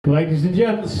Ladies and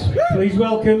gents, please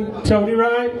welcome Tony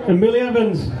Wright and Millie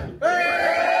Evans.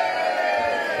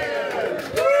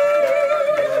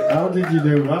 How did you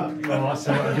do that? Oh, that's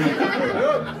what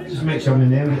I did. Just make sure my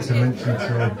name gets mentioned.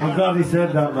 So. I'm glad he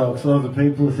said that though, because other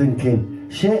people are thinking,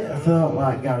 shit, I thought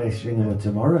like Gary Stringer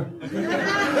tomorrow.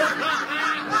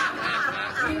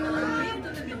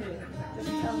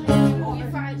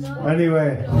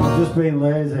 Anyway, I've just been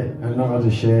lazy and not had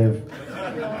a shave.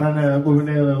 And we were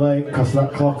nearly late because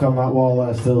that clock on that wall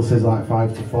there still says like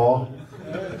 5 to 4.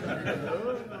 I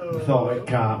thought it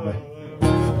can't be.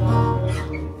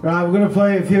 Right, we're going to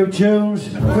play a few tunes.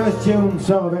 First tune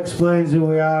sort of explains who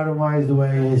we are and why he's the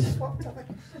way he is. 1,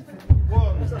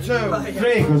 2,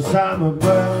 3. Cause I'm a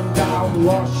burned out,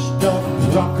 washed up,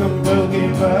 rock and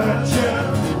boogie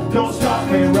merchant. Don't stop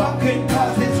me rocking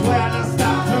cause it's when I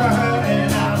start to hurt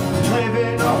and I'm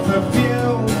living off the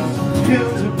fumes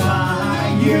of my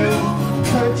youth.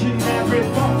 Searching every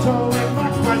bottle in my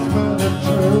quest for the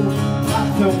truth.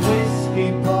 After whiskey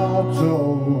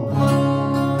bottle,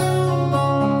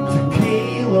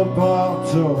 tequila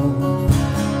bottle,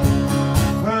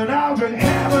 and I'll drink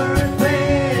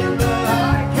everything that I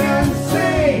can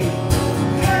see.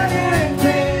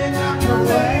 Anything I can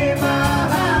lay my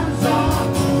hands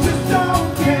on. Just don't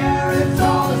care, it's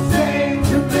all the same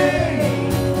to me.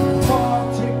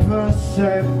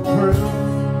 40% proof,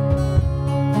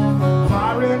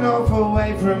 far enough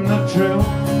away from the truth.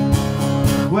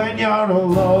 When you're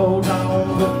alone, I'll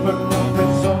look for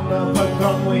nothing, son of a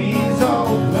gun weasel.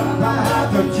 I had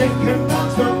the chicken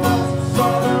pox, the most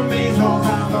sort of measles,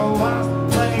 and the last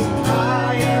place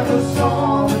I ever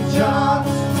saw the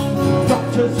charts.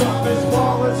 Doctor's office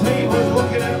forwards, he was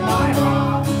looking at my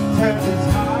heart. Said his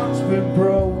heart's been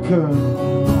broken,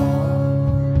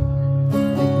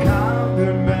 it can't be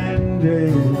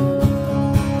mended.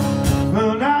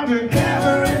 And I drink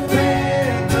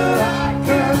everything that I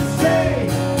can see.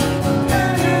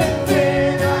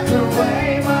 Anything I can lay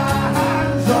my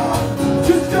hands on.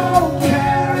 Just don't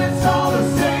care, it's all the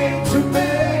same to me.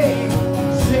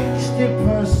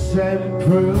 60%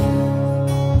 proof,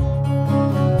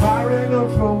 far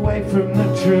enough away from the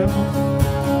truth.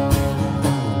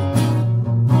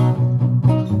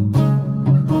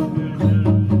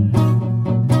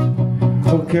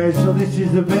 Okay, so this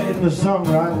is the bit in the song,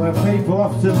 right, where people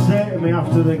often say to me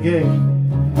after the gig,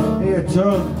 "Here,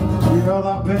 Tone, you know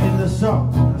that bit in the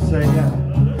song?" I say, "Yeah."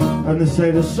 And they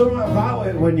say, "There's something about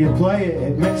it when you play it,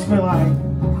 it makes me like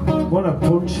want to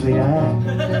punch the air,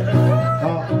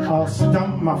 or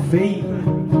stamp my feet,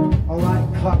 or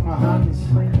like clap my hands."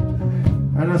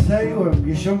 And I say to them,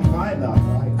 "You shouldn't fight that,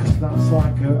 right? Because that's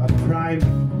like a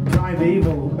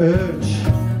primeval urge,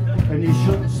 and you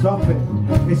shouldn't stop it.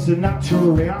 It's a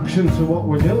natural reaction to what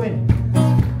we're doing."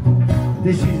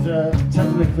 This is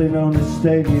technically known as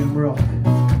stadium rock.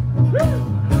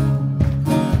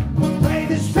 Play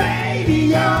the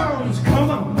stadiums, come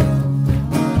on.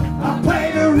 I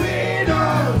play the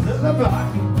arenas at the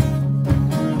back.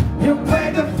 You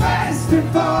play the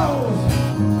festivals.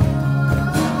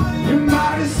 You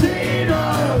might have seen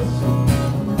us.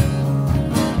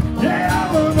 Yeah,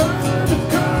 I'm a man of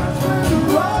cars with the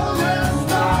Rolling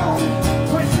Stone.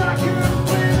 Wish I could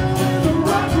play with the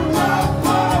rock and roll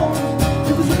phone.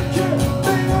 It was such a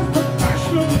thing of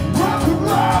professional rock and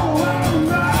roll.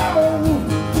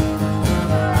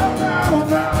 Oh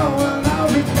no, and I'll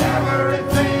be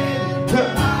everything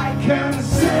that I can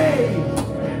see.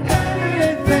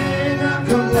 Anything I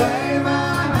can lay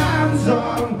my hands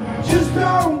on. Just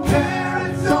don't care,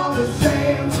 it's all the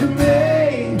same to me.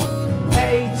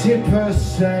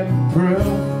 80% proof,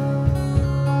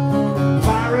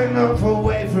 far enough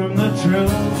away from the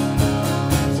truth.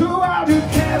 So I'll do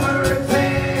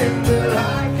everything that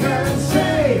I can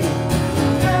say.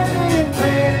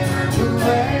 Anything I can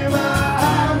lay my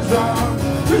hands on.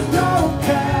 Just don't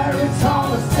care, it's all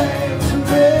the same to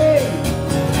me.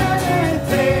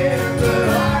 Anything that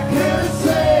I can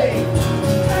say.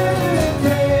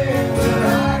 Anything that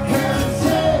I can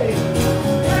say.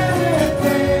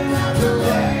 Anything I can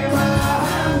lay my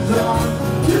hands on.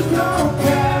 Just don't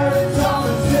care, it's all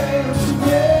the same to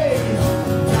me.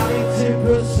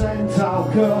 90%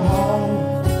 alcohol,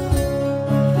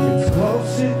 it's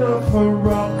close enough for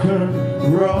rock and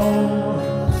roll.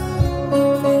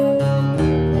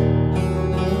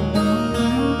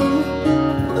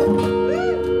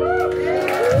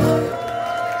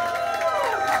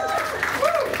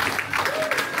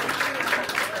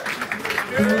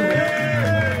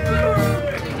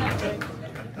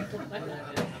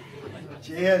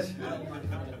 Cheers.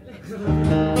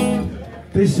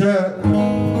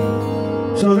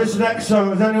 So this next song,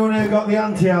 has anyone here got the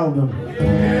Anti album?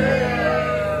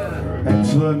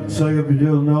 Excellent. So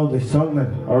you'll know this song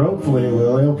then, or hopefully you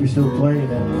will. I hope you're still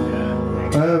playing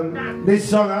it. This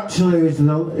song actually is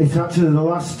it's actually the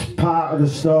last part of the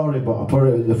story, but I put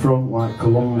it at the front like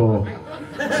Columbo.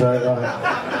 So it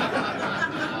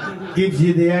like gives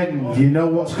you the end. You know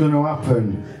what's going to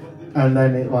happen, and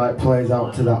then it like plays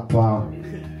out to that part.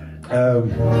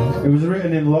 It was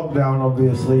written in lockdown.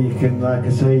 Obviously, you can, like I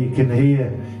say, you can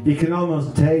hear, you can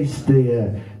almost taste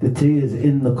the tears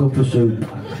in the cup of soup.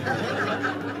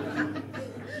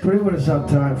 Pretty much a sad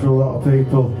time for a lot of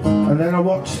people. And then I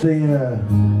watched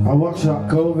that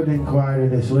COVID inquiry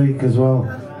this week as well.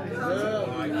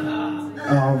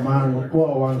 Oh man, what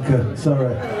a wanker!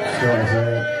 Sorry.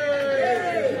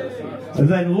 And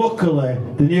then luckily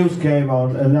the news came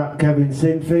on and that Kevin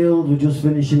Sinfield was just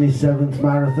finishing his 7th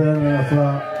marathon, and I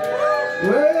thought,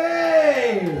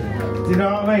 way! Do you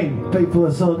know what I mean? People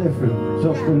are so different.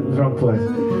 So in the wrong place.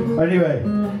 Anyway,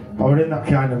 I was in that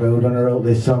kind of mood when I wrote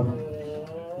this song.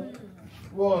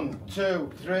 1, 2,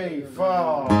 3,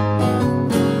 4.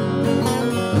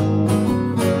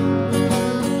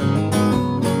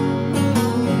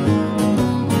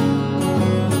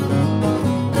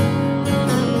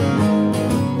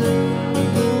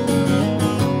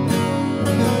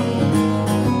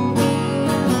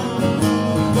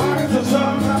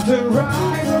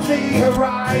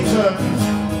 Horizon,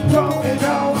 don't you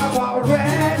know I've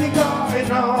already got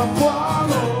enough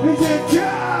one? Is it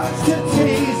just to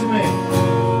tease me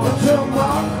or to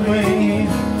mock me?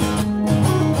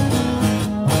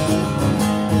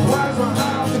 Why's my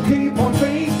heart to keep on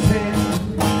beating?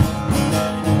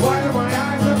 Why do my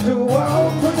eyes have to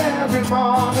open every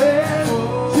morning?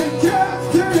 Is it just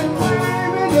to remind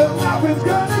me that nothing's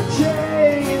gonna change?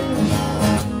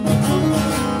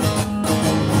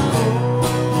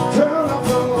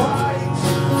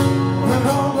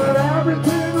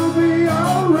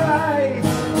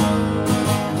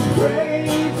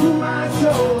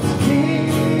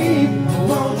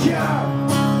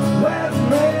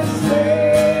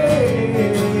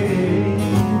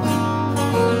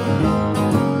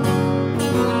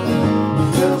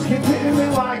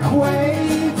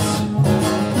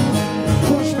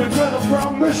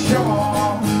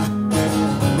 Shore.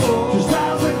 Just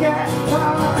as I get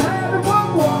my head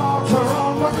above water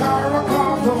on the car, I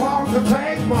can't along to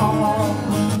take more.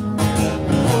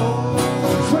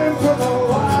 Swim for the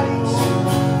light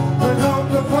and hope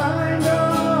to find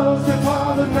us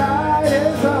before the night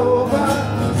is over.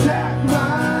 Set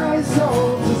my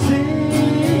soul to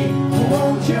sea.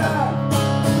 Won't you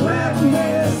let me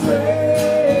sleep?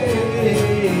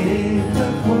 The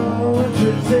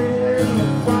poetry's in the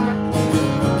fire.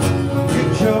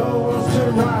 Chose to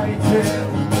write it.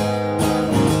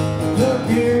 The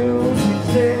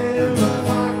beauty's in the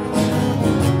fact.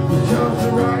 You chose to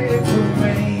write it for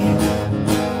me.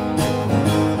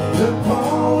 The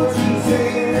poetry's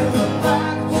in the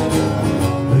fact.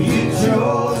 You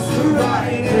chose to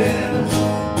write it.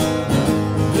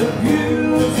 The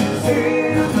beauty's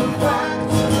in the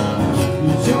fact.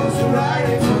 You chose to write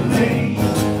it for me.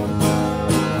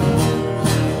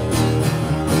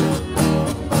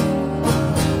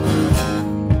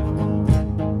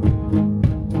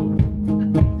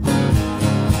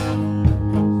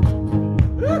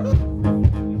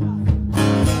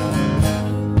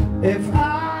 If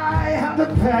I had a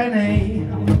penny,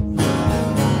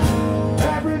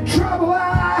 every trouble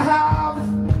I have,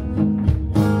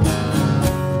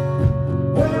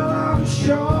 well I'm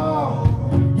sure,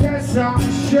 yes I'm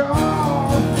sure,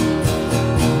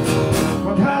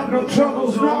 I'd have no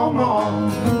troubles no more.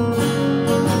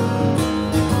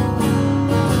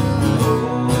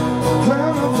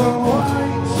 Turn off the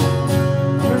lights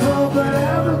and hope that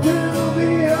everything will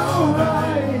be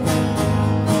alright.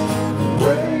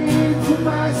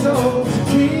 My soul to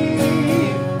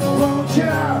keep, won't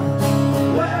you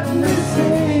let me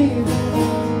sleep?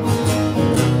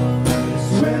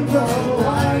 Swim the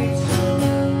light,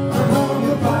 I hope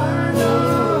you find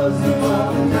us before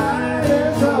the night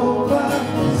is over.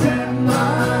 Set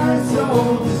my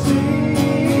soul to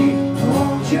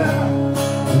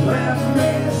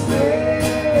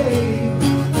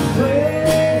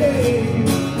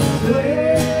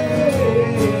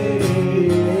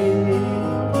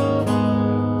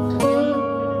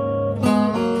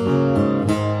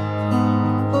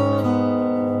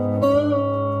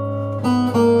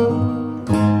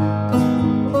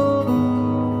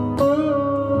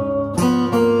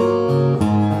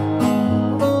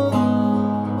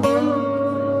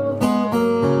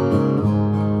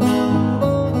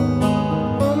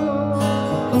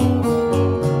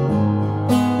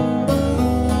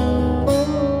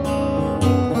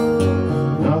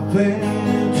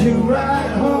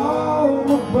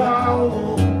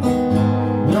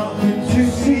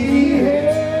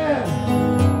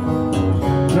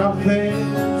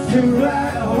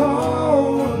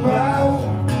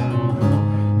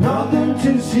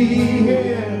see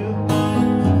here.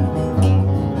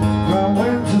 I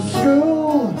went to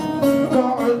school,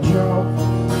 got a job,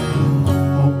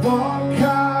 I bought a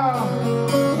car,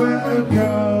 met a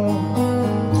girl.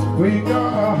 We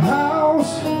got a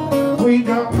house, we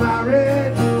got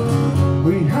married,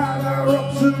 we had our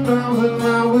ups and downs, and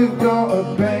now we've got a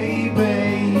baby.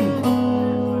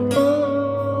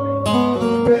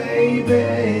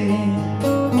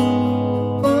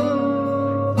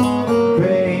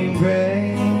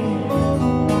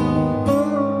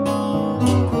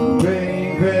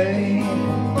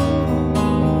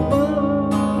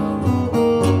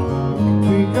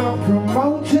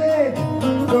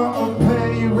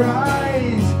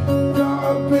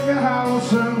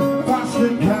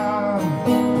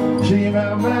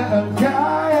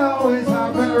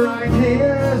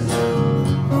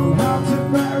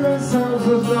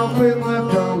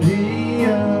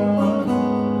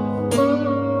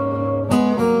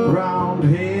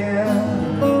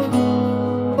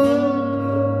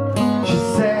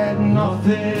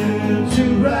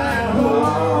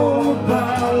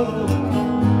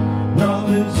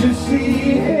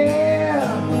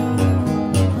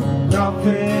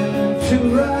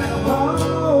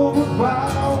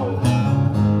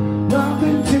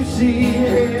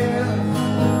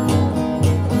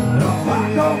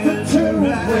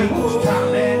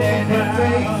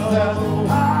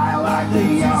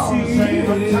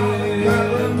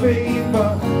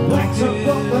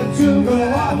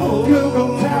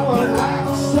 Google tell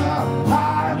Alexa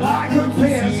I like a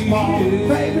PS4.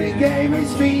 Favorite game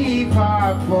is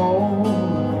V54.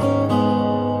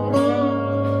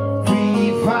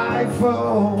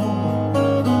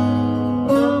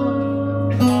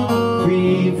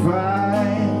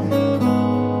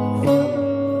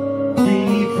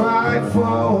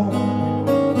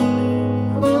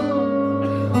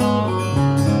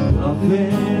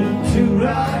 Nothing to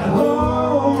write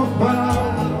home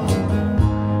about,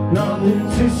 nothing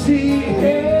to see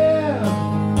here,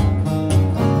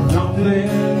 nothing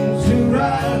to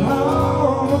write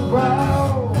home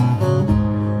about,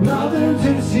 nothing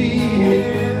to see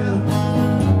here,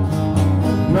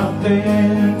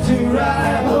 nothing to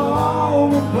write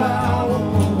home about,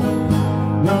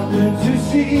 nothing to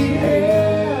see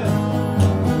here,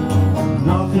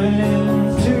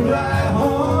 nothing to write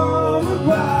home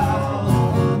about,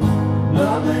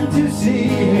 nothing to see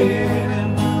here.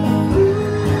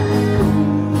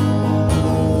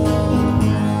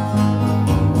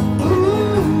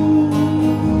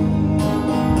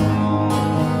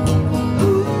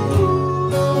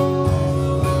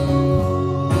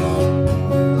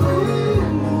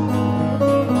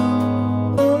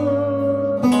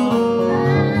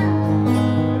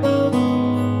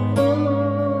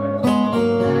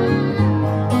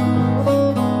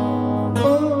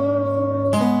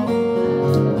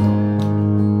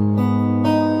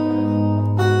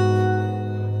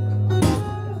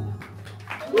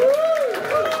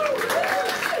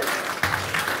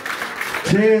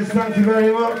 Cheers, thank you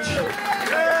very much.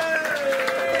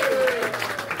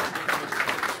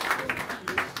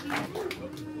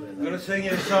 I'm going to sing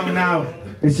you a song now.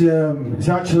 It's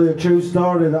actually a true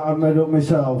story that I made up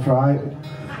myself, right?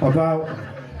 About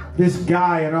this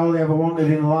guy, and all he ever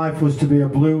wanted in life was to be a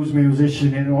blues musician.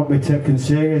 He didn't want to be taken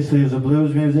seriously as a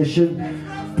blues musician,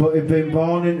 but he'd been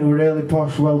born into a really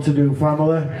posh, well-to-do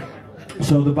family.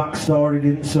 So the backstory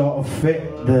didn't sort of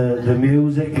fit the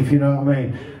music, if you know what I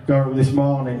mean. Got up this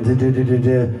morning,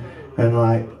 and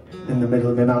like in the middle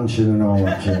of my mansion and all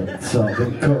that shit. So I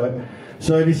didn't cut it.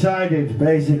 So he decided,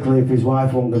 basically, if his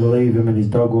wife wasn't going to leave him and his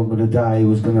dog wasn't going to die, he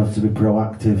was going to have to be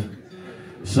proactive.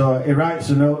 So he writes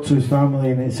a note to his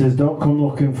family and it says, "Don't come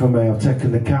looking for me. I've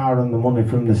taken the car and the money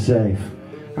from the safe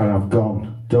and I've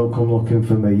gone. Don't come looking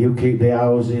for me. You keep the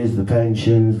houses, the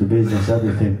pensions, the business,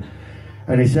 everything."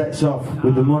 And he sets off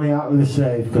with the money out of the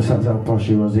safe, because that's how posh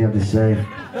he was, he had his safe.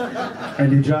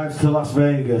 And he drives to Las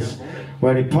Vegas,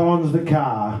 where he pawns the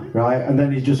car, right, and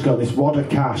then he's just got this wad of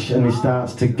cash and he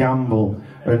starts to gamble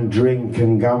and drink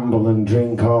and gamble and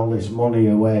drink all this money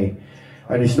away.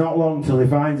 And it's not long till he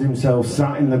finds himself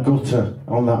sat in the gutter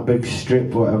on that big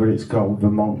strip, whatever it's called,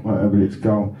 Vermont, whatever it's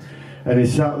called. And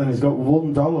he's sat there and he's got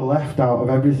 $1 left out of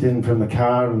everything from the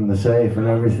car and the safe and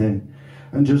everything.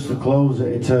 And just the clothes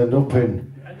that he turned up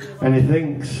in. And he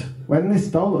thinks, when this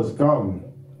dollar's gone,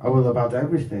 I will have had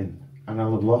everything. And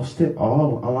I'll have lost it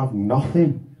all. I'll have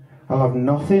nothing. I'll have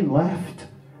nothing left.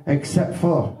 Except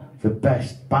for the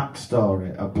best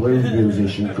backstory a blues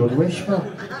musician could wish for.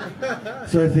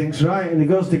 So he thinks, right, and he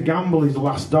goes to gamble his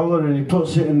last dollar and he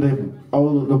puts it in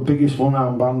the biggest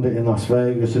one-armed bandit in Las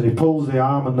Vegas, and he pulls the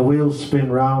arm and the wheels spin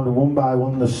round and one by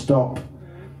one they stop.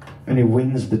 and he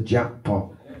wins the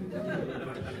jackpot.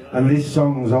 And this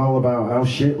song's all about how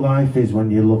shit life is when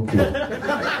you're lucky.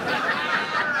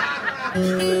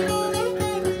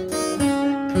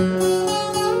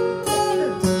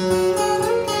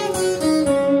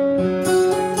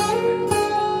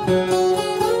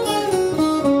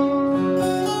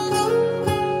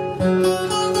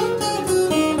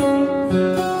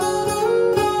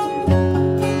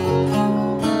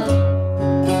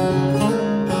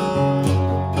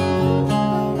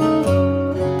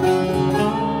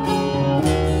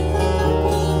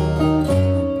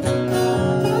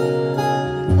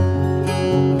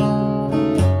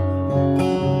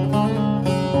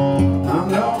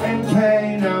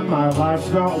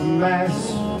 Not a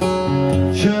mess.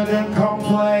 Shouldn't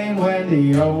complain when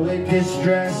the only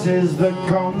distress is the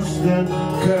constant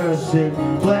cursing.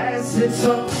 Blessed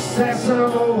success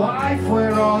of a life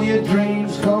where all your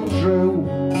dreams come true.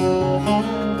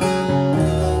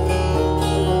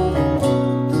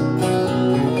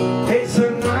 It's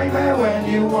a nightmare when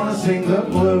you want to sing the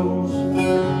blues,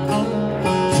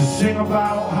 to sing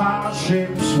about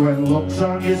hardships when luck's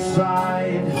on your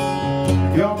side.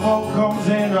 Your boat comes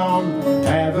in on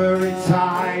every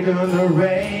tide, and the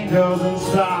rain doesn't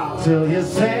start till you're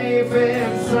safe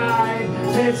inside.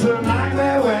 It's a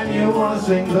nightmare when you want to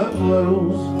sing the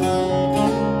blues.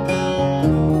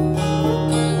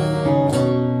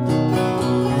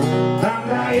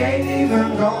 And I ain't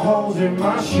even got holes in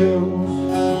my shoes.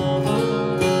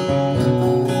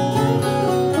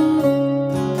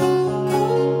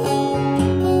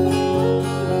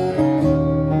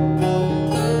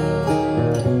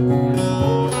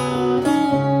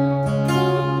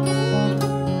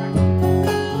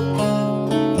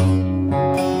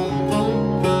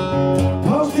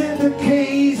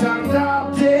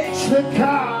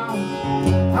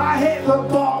 I hit the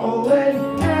bottle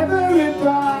in every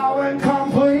bar and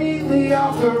completely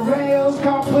off the rails,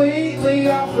 completely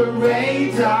off the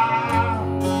radar.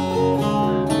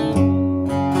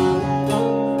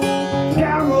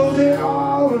 Gambled it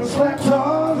all and slept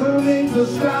underneath the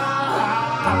stars.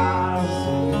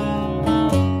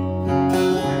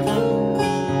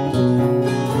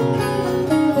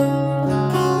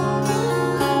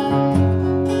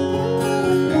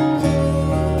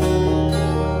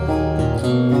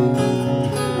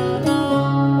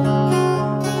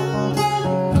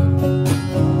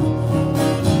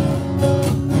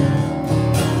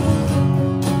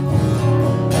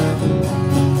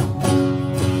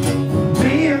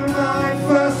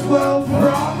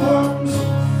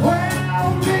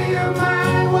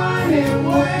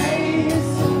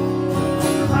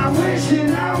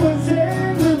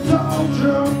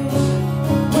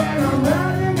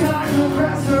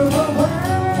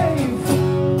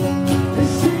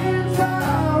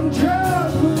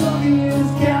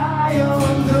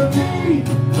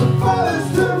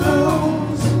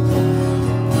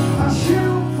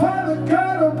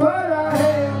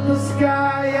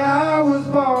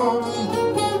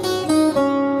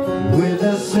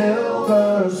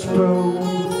 Silver spoon,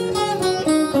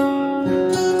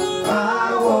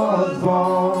 I was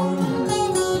born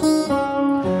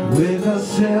with a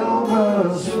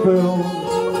silver spoon.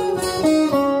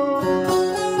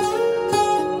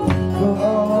 But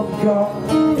all I've got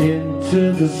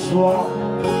into the slot,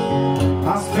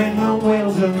 I spin the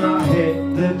wheels and I hit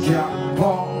the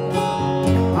jackpot.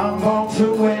 I'm born to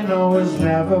win, I was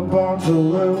never born to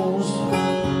lose.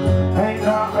 Ain't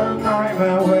that a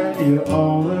nightmare when you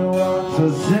only want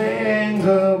to sing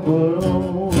the blues?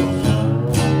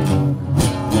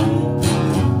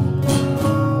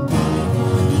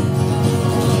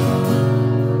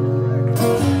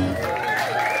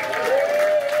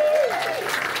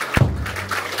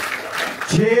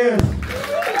 Cheers!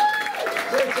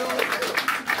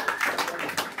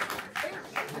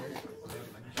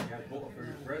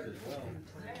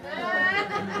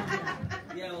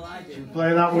 Should we play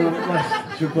that one on the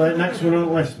list? Should we play the next one on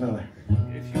the list, Millie?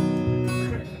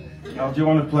 Or do you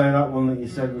want to play that one that you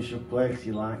said we should play because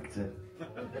you liked it?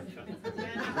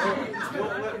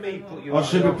 Or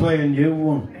should we play a new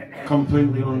one?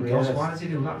 Completely unguessed. Why does he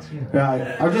do that to you?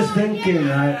 Right, I'm just thinking,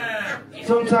 right,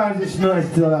 sometimes it's nice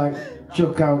to like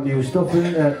chuck out new stuff,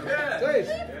 isn't it?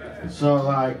 So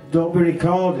like, don't be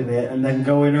recording it and then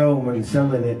going home and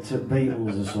selling it to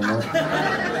Beatles or something.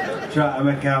 Try to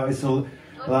make out it's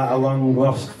like a long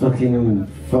lost fucking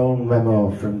phone memo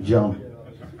from John.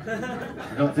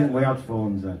 I don't think we had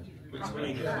phones then. Do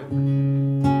you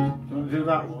want to do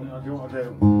that one, or do you want to do?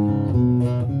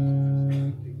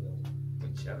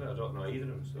 Whichever, I don't know either of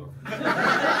them,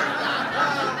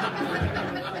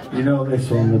 so. You know this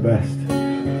one the best.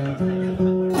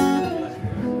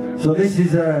 So this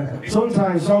is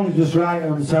sometimes songs just write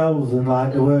themselves, and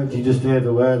like the words, you just hear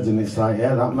the words and it's like,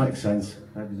 yeah, that makes sense.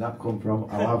 Where did that come from?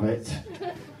 I'll have it.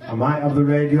 I might have the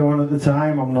radio on at the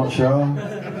time, I'm not sure.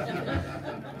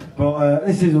 But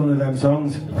this is one of them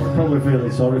songs. Probably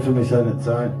feeling sorry for myself at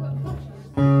the time.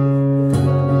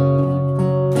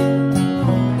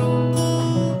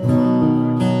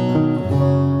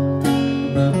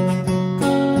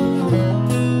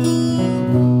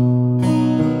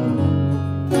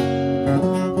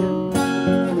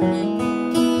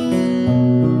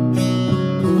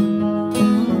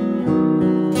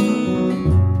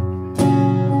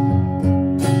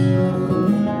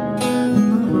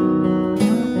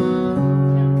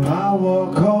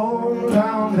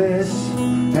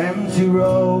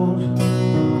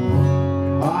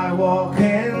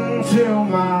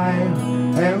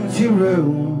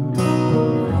 Room.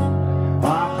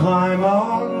 I climb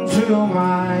onto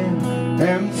my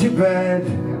empty bed,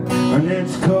 and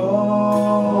it's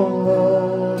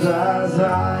cold as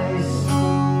ice.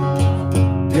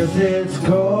 Yes, it's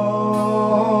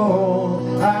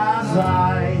cold as ice.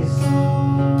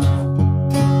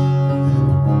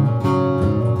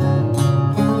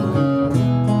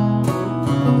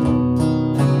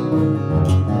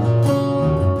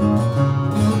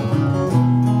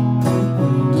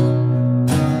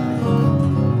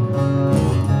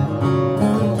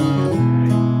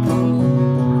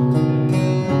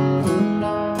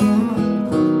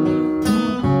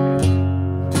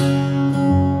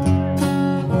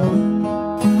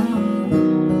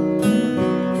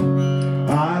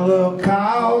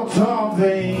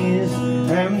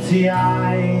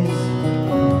 Eyes,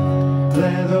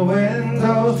 they're the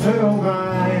windows to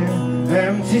my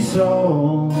empty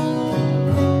soul.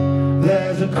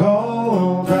 There's a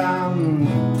cold and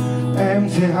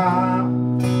empty heart,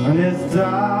 and it's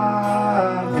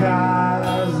dark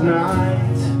as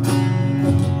night.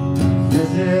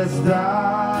 This is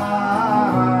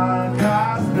dark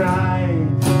as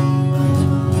night.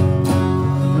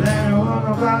 Then one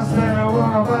of us ever.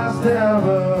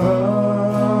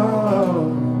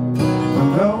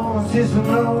 No one seems to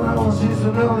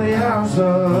know the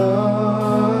answer.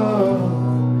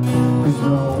 'Cause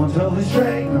no one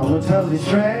tells it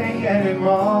straight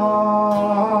anymore.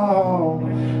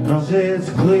 'Cause it's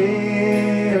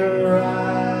clear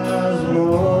as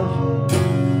mud.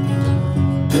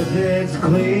 'Cause it's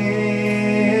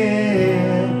clear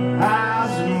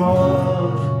as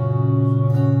mud.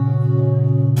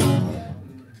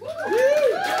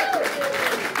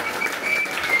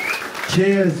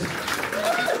 Cheers.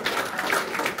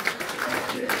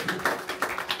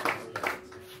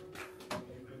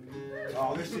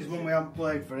 This is one we haven't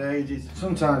played for ages.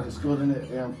 Sometimes it's good, isn't it?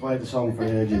 We haven't played a song for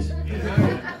ages.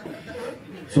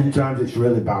 Sometimes it's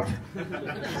really bad.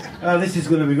 This is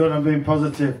going to be good, I'm being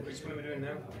positive. Which one are we doing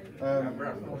now?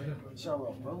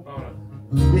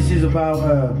 This is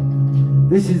about,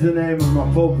 this is the name of my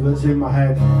pub that's in my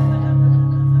head.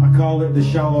 I call it the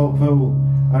Shallow Pool.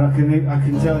 And I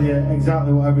can tell you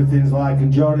exactly what everything's like.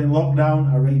 And during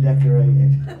lockdown, I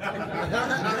redecorated.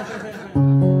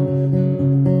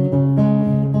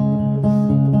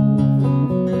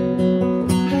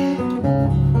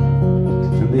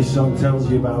 This song tells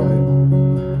you about it.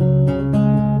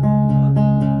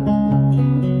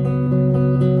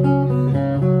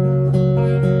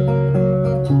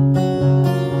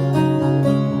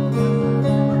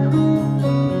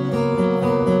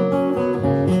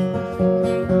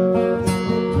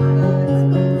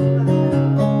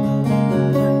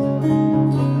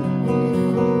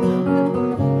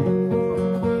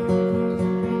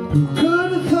 Who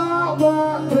could have thought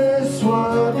that this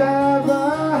would ever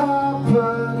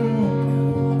happen?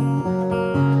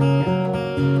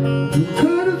 Who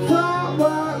could have thought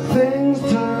that things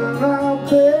turn out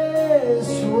this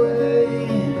way?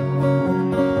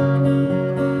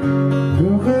 Who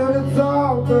could have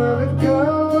thought that a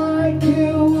girl like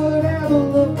you would ever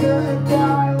look at a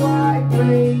guy like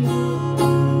me?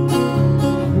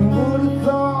 Who would have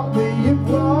thought that you'd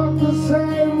walk the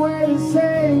same way the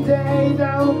same day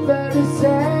down the very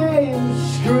same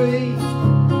street,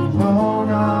 on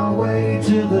our way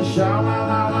to the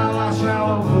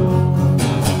shallow pool?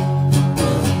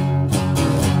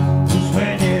 Just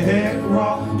when you hit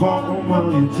rock bottom,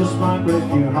 well, you just might break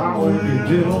your heart when you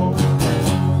do.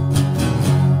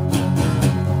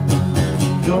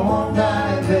 Don't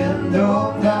dive in,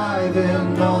 no,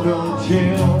 don't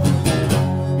you?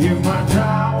 You might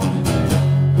drown,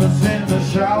 'cause in the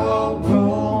shallow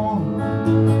pool,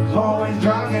 always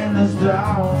dragging us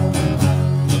down.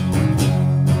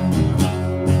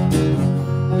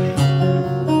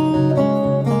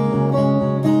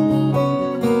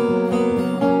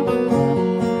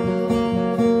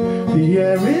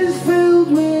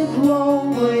 with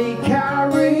lonely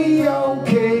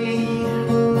karaoke,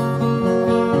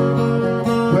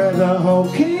 where the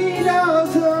hokey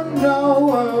doesn't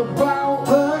know about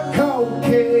the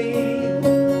cocaine.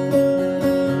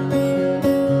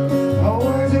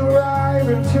 Always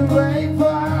arriving too late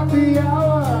for happy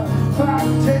hour, fact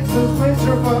it's as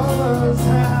miserable as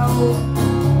hell.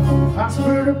 Ask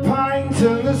for a pint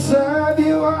and they serve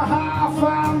you a half,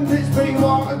 and it's been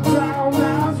watered down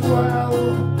as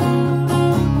well.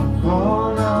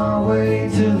 On our way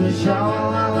to the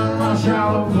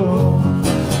shallow pool,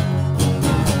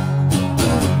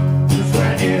 just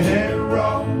when you hit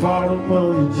rock bottom,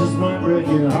 well, you just might break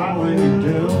your heart when you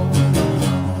do.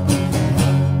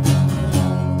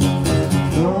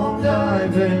 Don't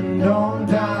dive in,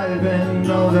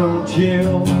 no don't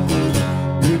you.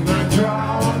 You might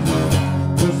drown,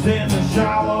 just in the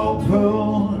shallow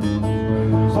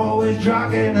pool, always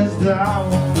dragging us down.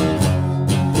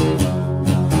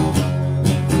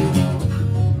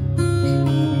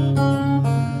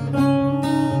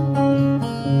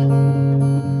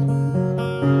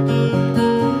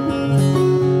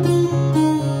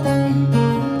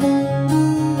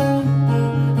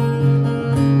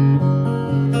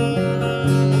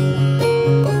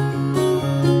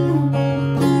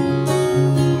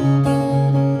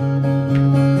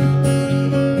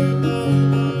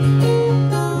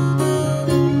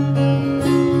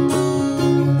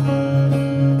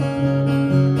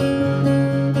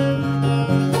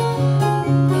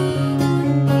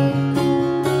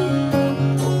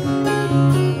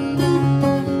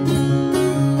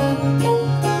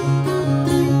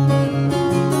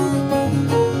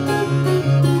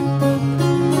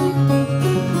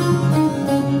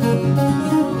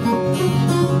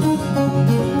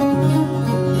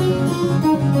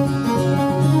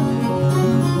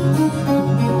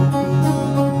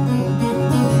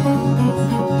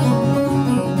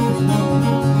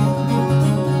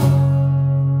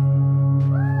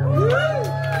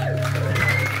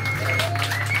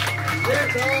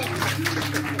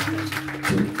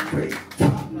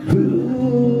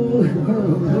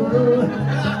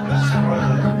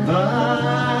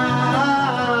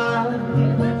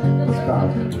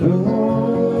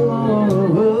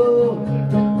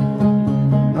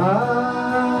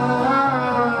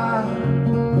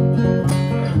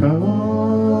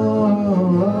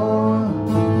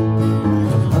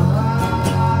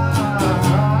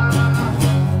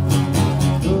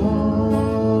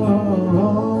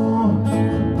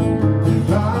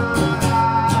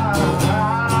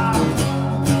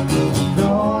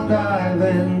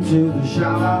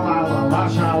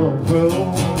 Shallow pool.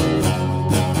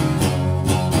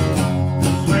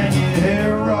 When you hit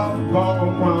rock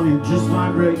bottom, well, you just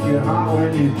might break your heart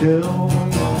when you do.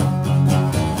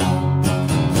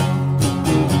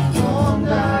 Don't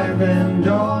dive in,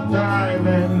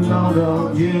 no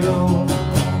don't you.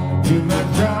 You might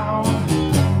drown,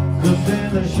 just in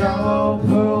the shallow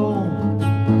pool,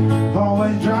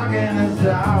 always dragging us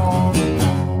down.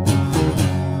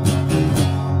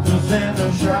 Just in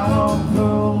the shallow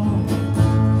pool,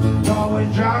 always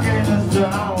dragging us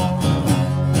down.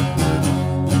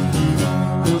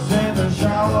 Just in the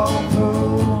shallow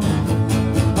pool,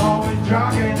 always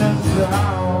dragging us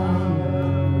down.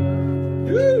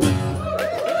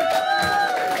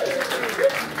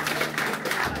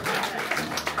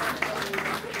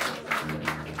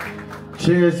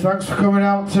 Cheers, thanks for coming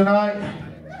out tonight.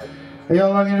 Are you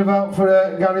all hanging about for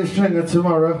Gary Stringer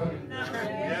tomorrow?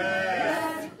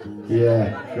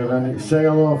 Yeah, good on it. Say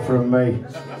hello from me.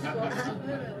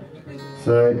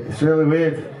 So it's really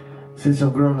weird. Since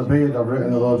I've grown a beard, I've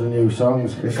written a load of new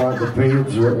songs. It's like the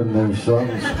beard's written these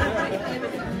songs.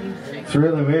 It's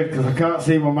really weird because I can't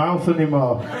see my mouth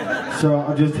anymore, so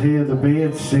I just hear the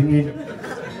beard singing.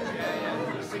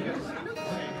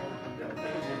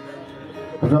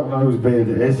 I don't know whose beard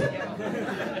it is.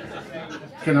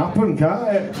 Can happen, can't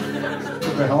it?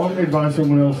 Could be haunted by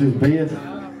someone else's beard.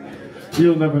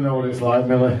 You'll never know what it's like,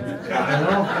 Millie. I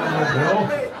know.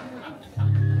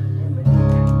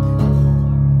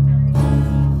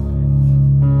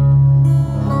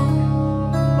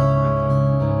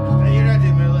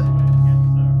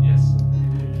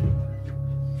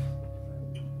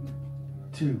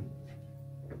 Two.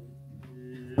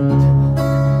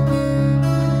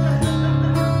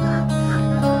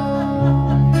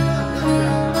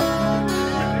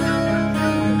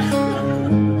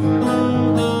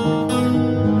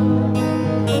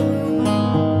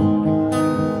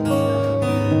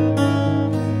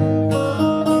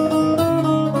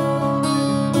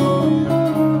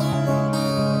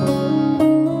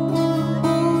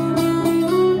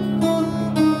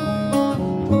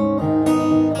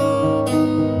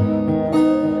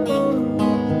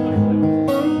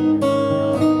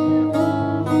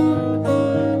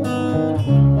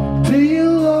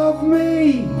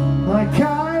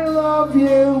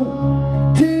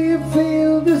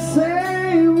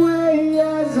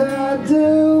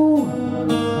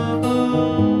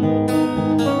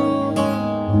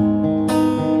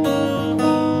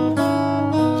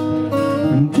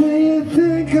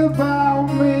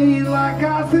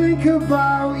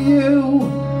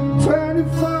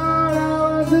 24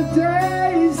 hours a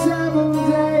day, 7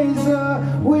 days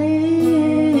a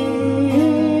week.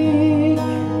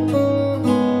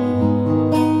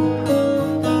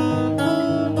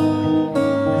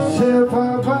 'Cause if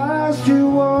I've asked you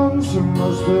once, I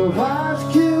must have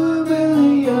asked you a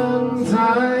million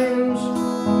times.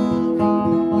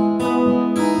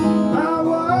 I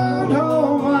won't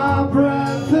hold my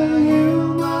breath for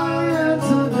you, my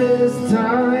answer this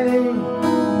time.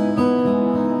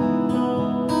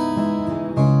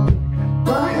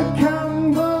 Light a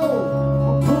candle,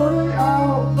 put it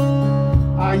out.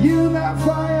 Are you that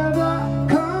fire that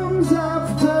comes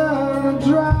after a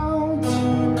drought?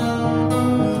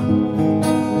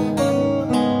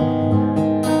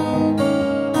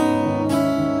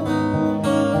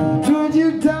 Would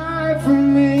you die for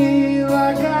me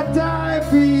like I died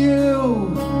for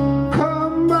you?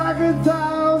 Come back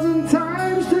 1,000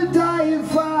 times to die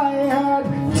if I had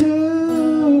to.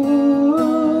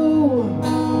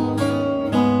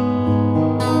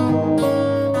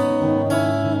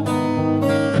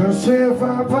 'Cause if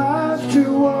I've asked you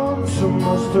once, I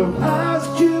must have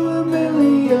asked you a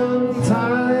million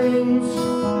times.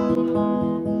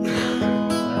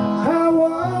 I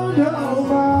won't hold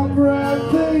my breath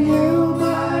for you,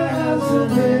 my answer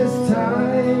this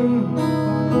time.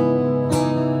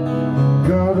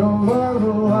 Got a lot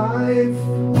of life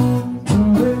to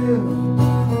live,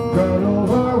 got a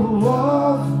lot of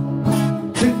love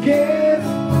to give.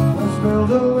 Let's build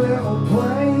a little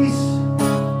place,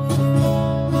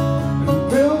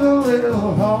 build a little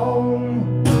home.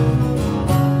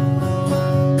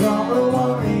 Got a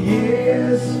lot of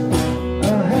years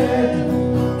ahead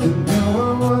to do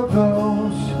all of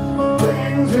those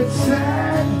things we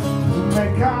said, to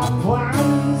make our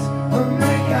plans and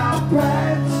make our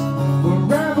beds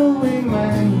wherever we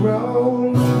may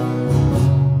roam.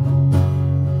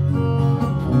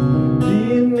 Do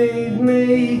you need me?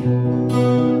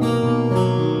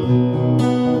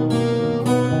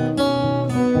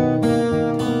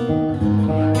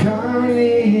 I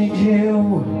need you.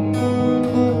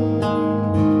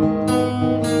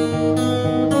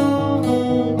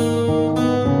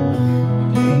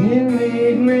 You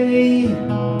need me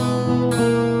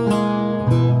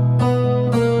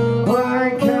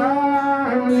like I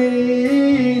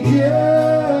need you.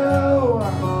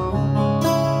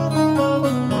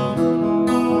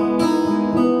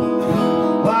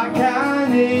 Like I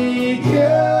need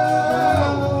you.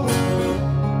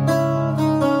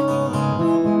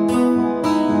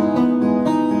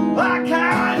 Like I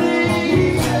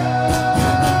need you.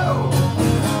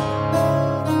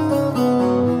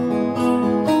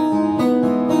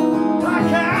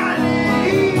 Like I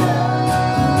need you.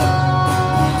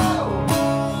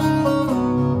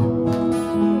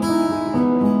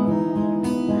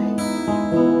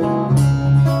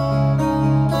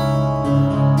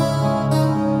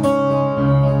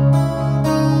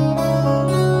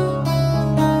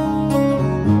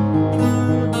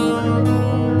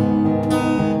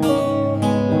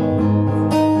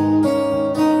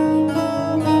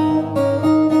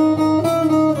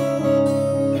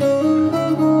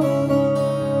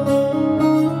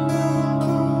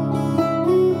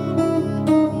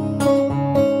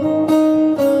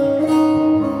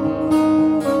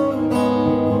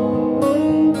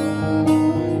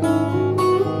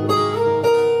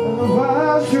 I've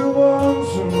asked you once,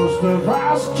 I must have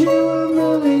asked you a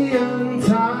million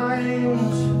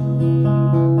times.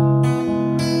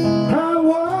 I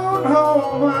won't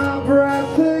hold my breath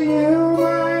for you,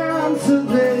 my answer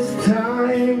this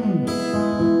time.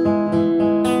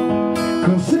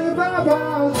 'Cause if I've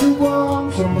asked you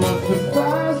once, I must have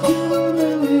asked you a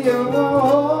million. I'll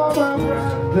hold my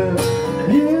breath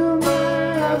for you, may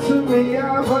answer me.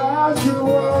 I've asked you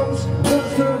once,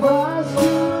 must have asked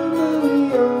you a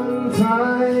million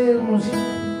times.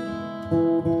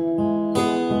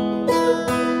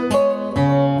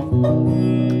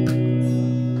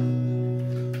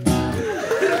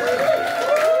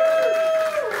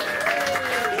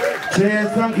 Cheers,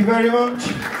 thank you very much.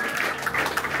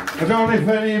 I don't know if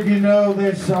any of you know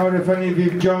this or if any of you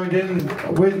have joined in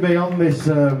with me on this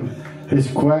this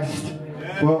quest,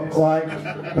 but like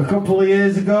a couple of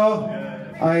years ago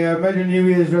I made a New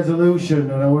Year's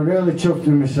resolution and I was really chuffed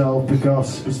with myself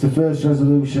because it's the first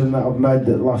resolution that I've made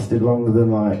that lasted longer than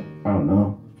like, I don't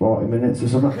know, 40 minutes or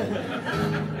something.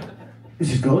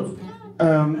 This is good.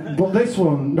 But this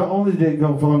one, not only did it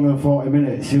go for longer than 40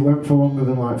 minutes, it went for longer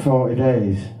than like 40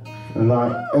 days. And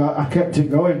like, I kept it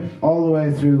going all the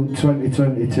way through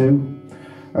 2022.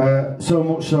 So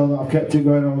much so that I've kept it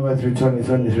going all the way through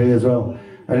 2023 as well.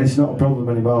 And it's not a problem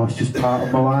anymore, it's just part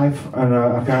of my life, and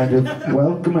I kind of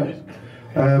welcome it.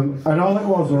 And all it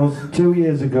was 2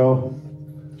 years ago,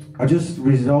 I just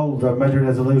resolved, I made a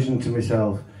resolution to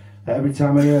myself that every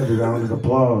time I heard a round of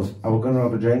applause, I was going to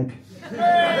have a drink.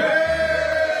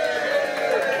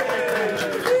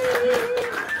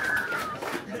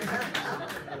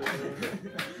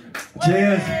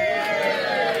 Cheers.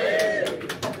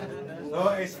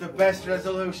 Oh, it's the best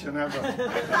resolution ever.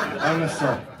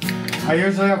 Honestly. I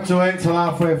usually have to wait till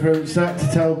halfway through the set to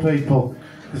tell people,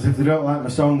 because if they don't like my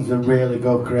songs, they really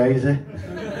go crazy.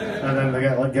 And then they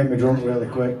get me drunk really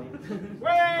quick.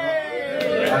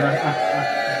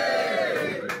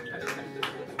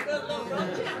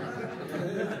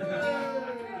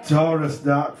 Taurus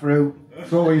dark fruit.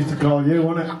 That's what we used to call you,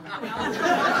 wasn't it?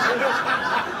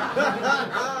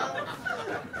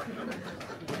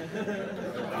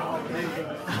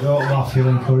 Don't laugh, you'll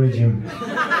encourage him.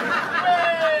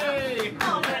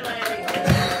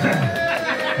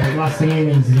 The last thing he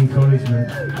needs is encouragement.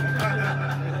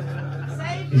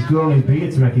 He's grown his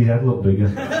beard to make his head look bigger.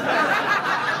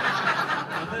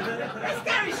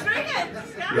 Scary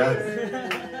Stringers! Yeah.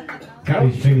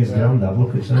 Carry Stringer's granddad,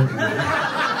 look at something.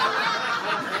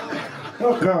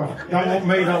 Oh God, that wasn't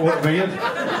me, that was beard.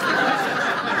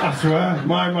 I swear,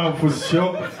 my mouth was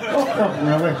shut. Oh,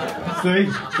 really? See,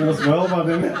 that's well bad,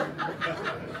 isn't it?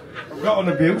 I've got an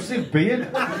abusive beard.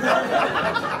 I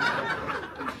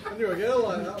knew a girl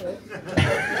like that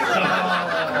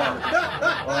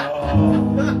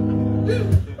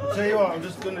I'll tell you what, I'm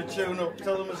just going to tune up.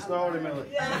 Tell them a story, Millie.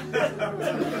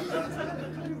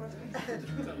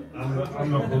 I'm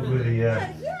not good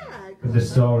with the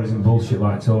stories and bullshit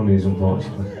like Tony is,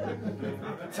 unfortunately.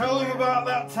 Tell them about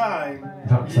that time.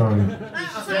 That time.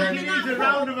 You need a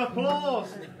round of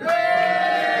applause.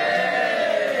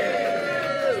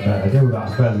 I do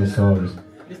that, spare me stories.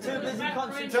 He's too busy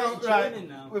concentrating Right,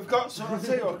 now. we've got some, I'll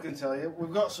tell you what I can tell you.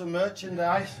 We've got some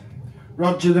merchandise.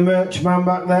 Roger the merch man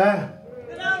back there.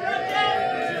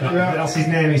 That's his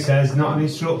name, he says, not an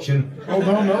instruction. Oh,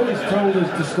 no, he's told us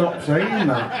to stop saying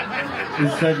that. He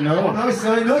said no. Oh, no, he's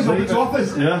open to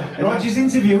offers. Yeah. Roger's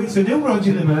interview, it's a new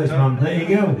Roger the merch man. There you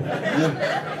go.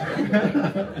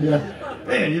 Yeah.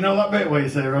 Yeah, you know that bit where you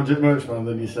say Roger the merch man,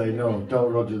 then you say no,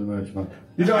 don't Roger the merch man.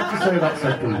 You don't have to say that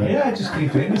second bit. Yeah, just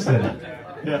keep it instead.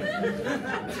 Yeah.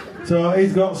 So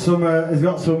he's got some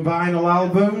vinyl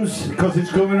albums because it's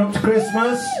coming up to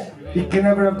Christmas. You can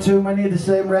never have too many of the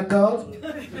same record.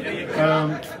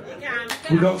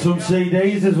 We've got some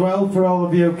CDs as well for all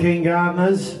of you King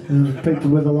Gardeners who picked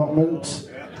with allotments.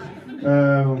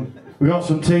 We've got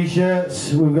some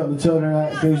t-shirts. We've got the Tony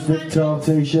Wright Acoustic Tour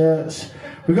t-shirts.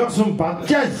 We've got some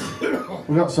badges.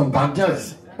 We've got some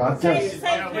badges. Badges.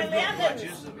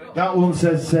 That one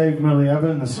says Save Millie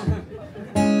Evans.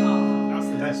 That's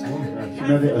the best one. She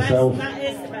made it herself.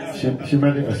 She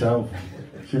made it herself.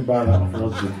 She didn't buy that off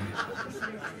Roger.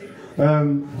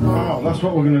 Oh, that's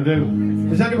what we're going to do.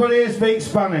 Does anybody here speak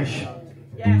Spanish?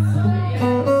 Yes.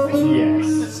 Yes.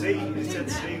 See.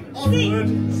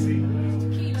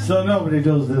 So nobody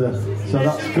does, do they? So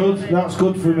that's good. That's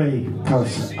good for me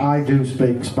because I do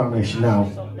speak Spanish now.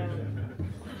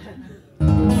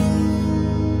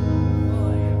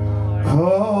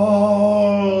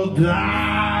 Oh,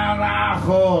 Dara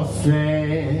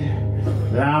José,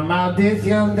 la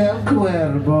maldición del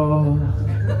cuervo.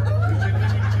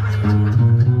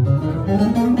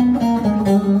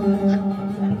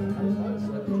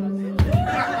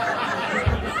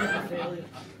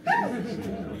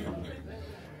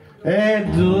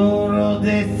 Es duro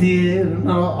decir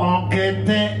no aunque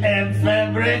te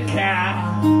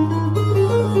enfebrezca.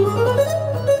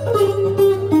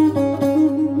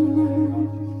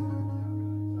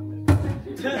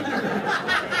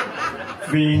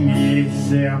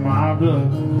 Finirse amable,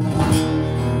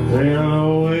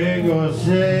 pero luego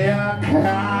se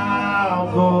acabó,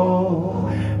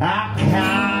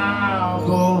 acabó,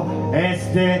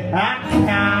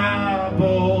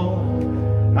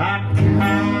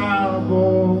 acabó.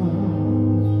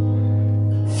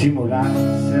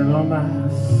 Simularse lo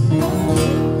más,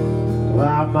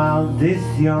 la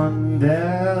maldición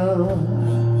del.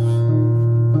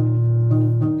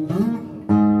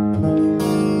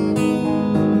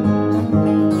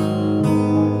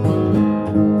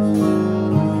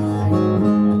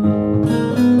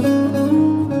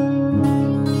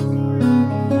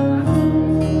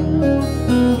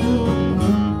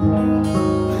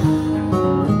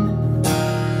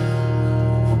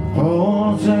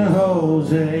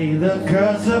 The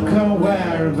curse of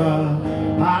Cuervo,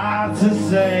 hard to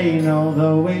say,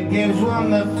 although it gives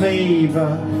one the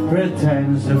fever,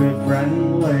 pretends to be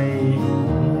friendly.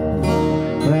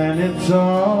 When it's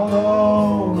all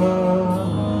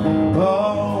over,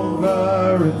 over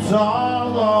it's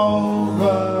all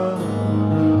over,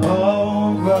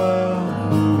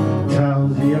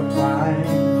 tells you fine.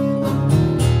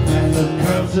 And the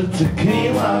curse of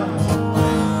tequila,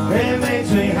 it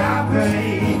makes me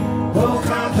happy. Oh,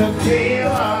 come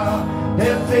tequila,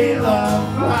 it feels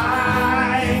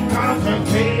fine. Come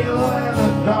tequila, and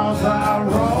the dogs are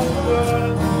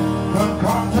open.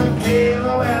 Come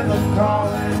tequila, and the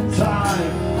calling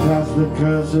time. That's the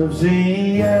curse of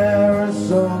Sierra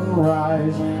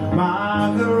sunrise.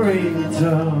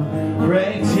 Margarita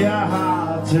breaks your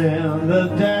heart in the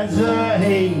desert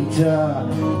heater.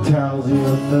 Tells you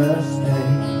you're thirsty,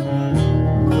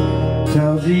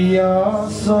 tells you you're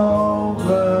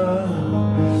sober,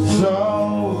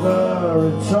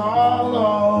 sober, it's all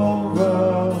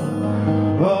over,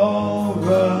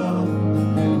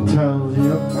 tells you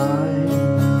you're fine.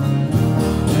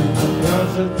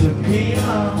 Because of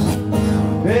tequila,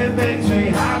 it makes me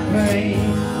happy.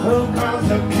 Oh, cause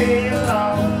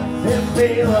tequila, it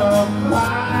feels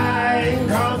fine.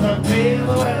 Cause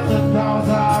tequila when the doors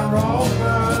are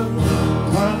open.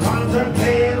 Cause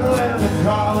tequila when the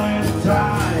calling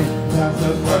time. That's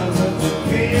the first of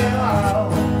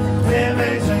tequila, it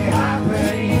makes me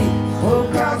happy. Oh,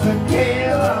 cause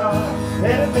tequila,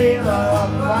 it feels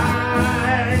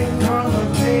fine. Cause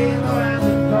tequila when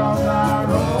the doors are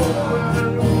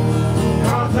open.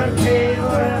 Cause tequila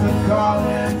when the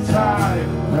calling time.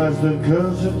 That's the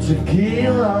curse of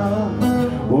tequila.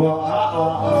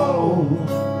 Whoa,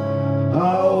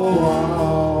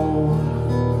 oh,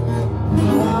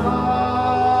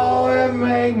 it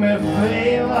make me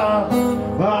feel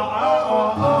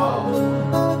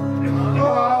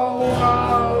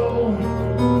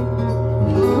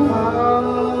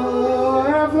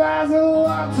if there's a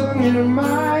lot on your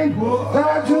mind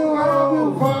that you want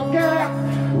to forget,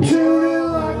 to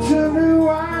relax and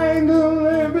rewind, to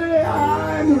leave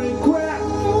behind regret.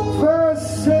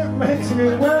 First sip makes me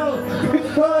well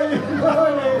before you know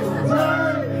it's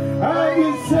time. And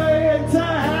you say it to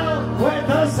hell with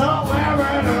the salt,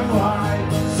 wearing and wine.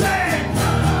 Sing!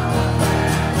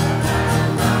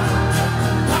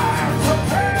 I'm so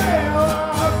pale,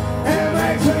 it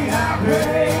makes me happy.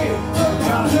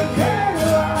 Cause it feels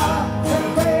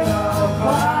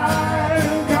fine.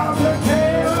 Cause the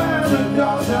tequila and the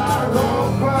doors are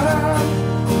open.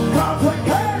 Cause the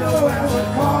tequila and the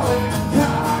calling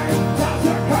time. That's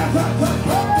the cause of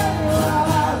tequila,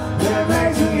 it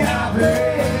makes me happy.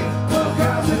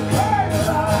 Cause the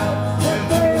tequila, it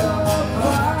feels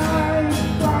fine.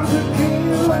 Cause the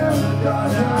tequila and the doors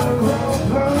are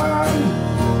open.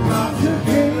 Cause the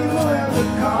tequila and the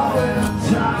calling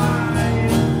time.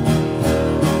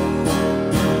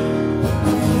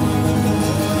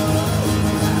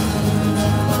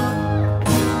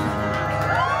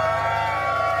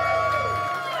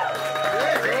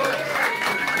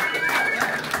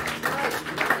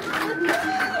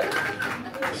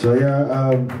 So yeah,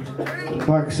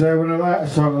 like I say, when I write a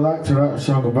song, I like to write a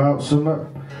song about something.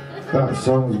 That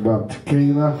song's about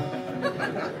tequila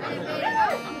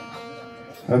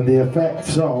and the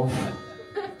effects of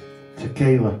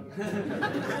tequila.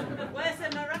 Where's the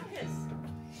maracas?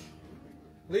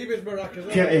 Leave his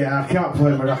maracas. Yeah, I can't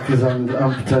play maracas and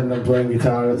pretend I'm playing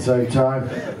guitar at the same time.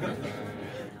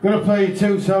 I'm going to play you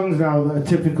two songs now that are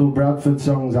typical Bradford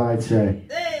songs, I'd say.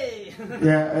 Hey!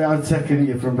 Yeah, I'd second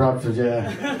you from Bradford,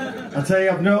 yeah. I tell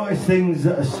you, I've noticed things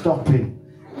that are stopping,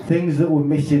 things that we're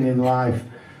missing in life.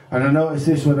 And I noticed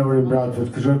this when I was in Bradford,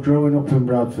 because we're growing up in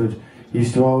Bradford, you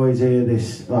used to always hear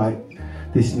this, like,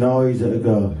 this noise that would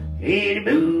go, like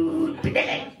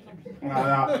that.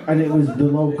 And it was the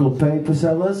local paper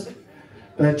sellers.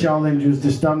 Their challenge was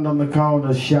to stand on the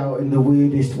corners shouting the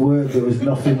weirdest word that was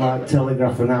nothing like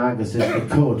Telegraph and Argus as they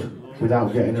could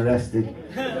without getting arrested.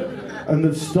 And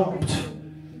they've stopped.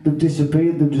 They've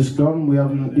disappeared, they've just gone. We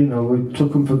haven't, you know, we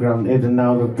took them for granted and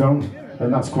now they've gone.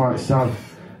 And that's quite sad.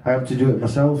 I have to do it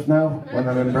myself now when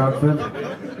I'm in Bradford.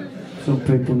 Some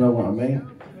people know what I mean.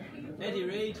 Eddie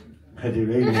Reid. Eddie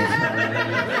Reid. In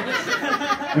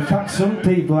fact, some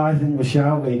people I think were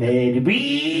shouting Eddie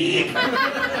Reid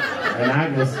and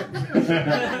Agus.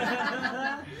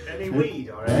 Any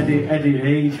weed or Eddie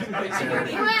Reid.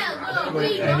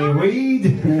 any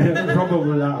weed?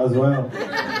 Probably that as well.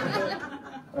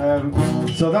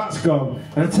 So that's gone.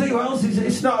 And I tell you what else,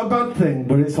 it's not a bad thing,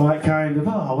 but it's like kind of,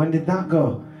 oh, when did that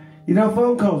go? You know,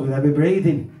 phone calls with heavy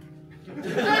breathing.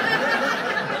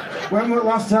 When was the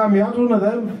last time you had one of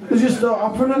them? They just don't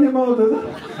happen anymore, do they?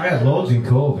 I had loads in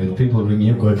COVID. People ring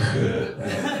you going,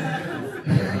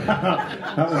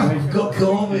 I've got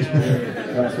COVID.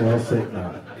 That's well sick,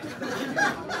 that.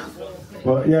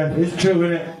 But yeah, it's true,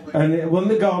 isn't it? And when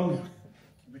they're gone,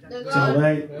 Too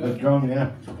late, they've gone,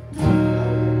 yeah.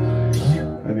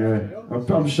 Anyway,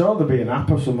 I'm sure there'll be an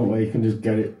app or something where you can just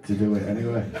get it to do it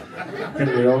anyway. Get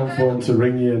your own phone to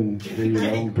ring you and do your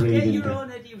own breathing. Get your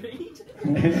own Eddie Reid.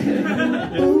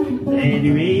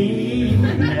 Eddie Reid.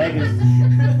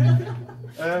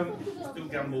 Still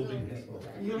gambled in this one.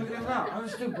 You looking at that? I'll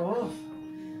just do both.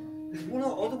 There's one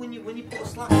or other when you put a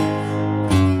slap.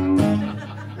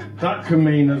 That can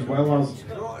mean as well as.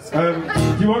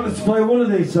 Do you want us to play one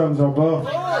of these songs or both?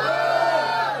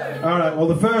 Alright, well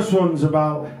the first one's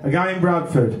about a guy in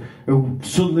Bradford who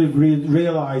suddenly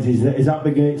realises that he's at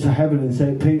the gates of heaven and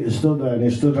St. Peter stood there and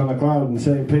he stood on a cloud and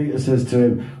St. Peter says to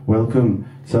him, welcome,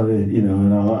 sorry, you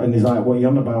know, and he's like, what are you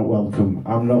on about, welcome?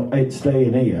 I'm not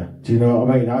staying here. Do you know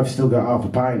what I mean? I've still got half a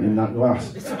pint in that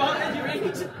glass. It's about Eddie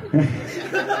Reid.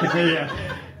 Yeah.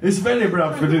 It's very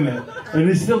Bradford, isn't it? And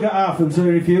he's still got half, and so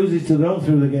he refuses to go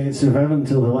through the gates of heaven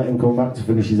until they let him come back to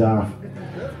finish his half.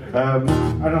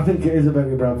 And I think it is a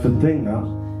very Bradford thing, that.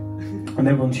 And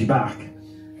then once you're back,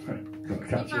 got to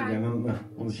catch it again, haven't we?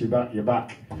 Once you're back, you're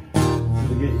back.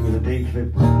 They get you with a deep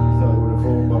flip, so with a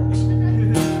phone box.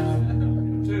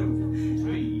 2,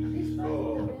 3,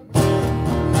 4.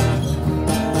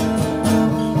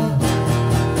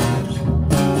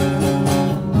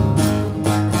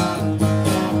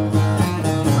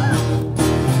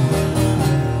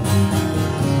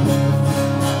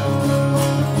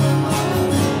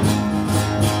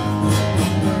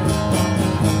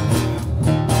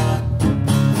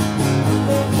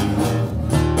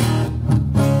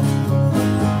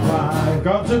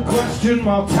 To question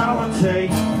mortality,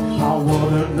 I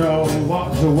wouldn't know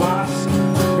what to ask.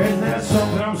 Is there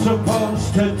something I'm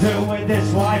supposed to do with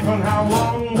this life, and how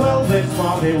long will this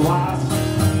body last?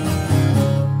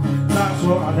 That's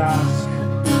what I'd ask.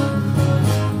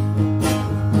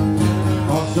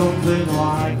 Or something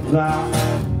like that.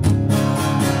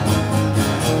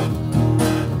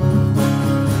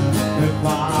 If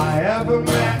I ever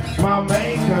met my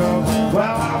maker,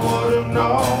 well, I wouldn't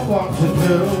know what to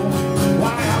do.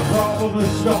 Probably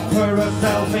stop for a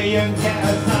selfie and get a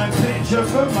signed picture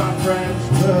for my friends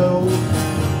too.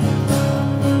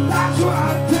 That's what I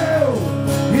do.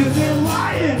 You've been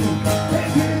lying.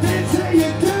 If you did say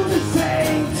you'd do the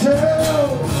same too.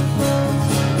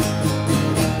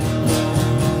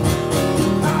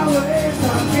 Always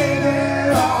I'll give it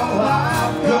all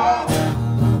I've got.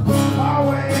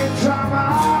 Always try my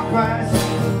best.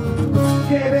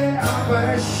 Give it our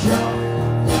best shot.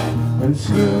 And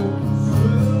screw.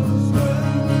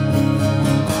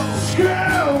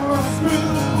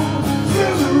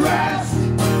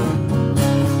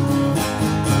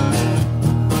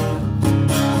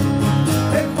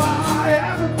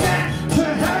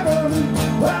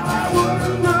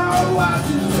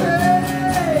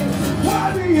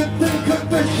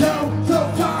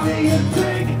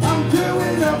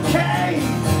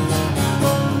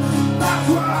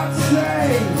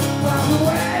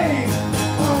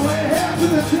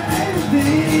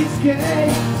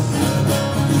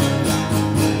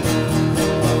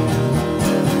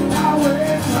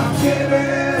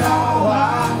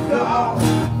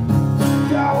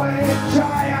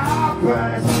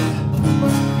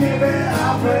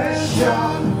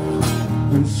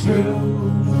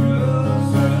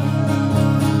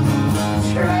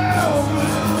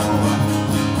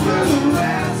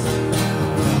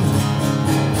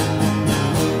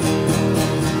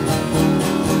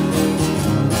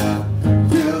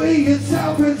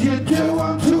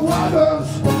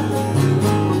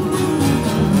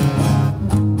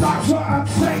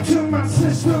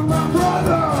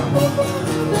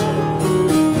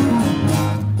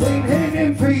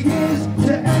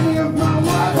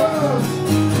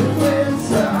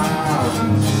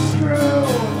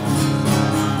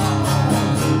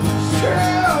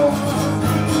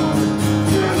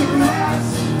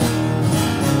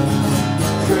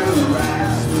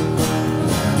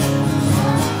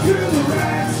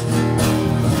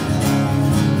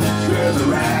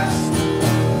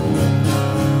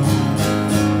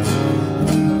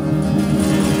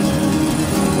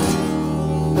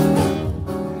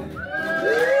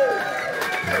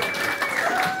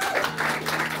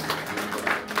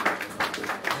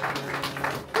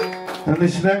 And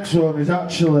this next one is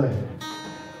actually,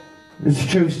 it's a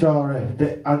true story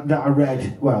that I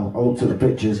read, well, I looked at the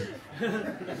pictures,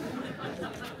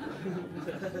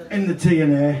 in the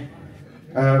TNA.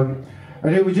 And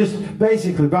it was just,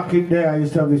 basically, back in the day I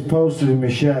used to have this poster in my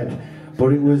shed,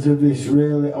 but it was of this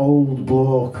really old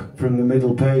bloke from the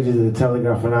middle pages of the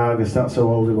Telegraph and Argus. That's how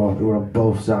old it was. They were on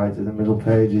both sides of the middle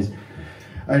pages.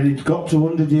 And it got to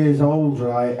 100 years old,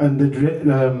 right, and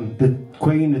the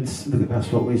Queen had,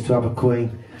 that's what we used to have, a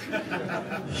Queen.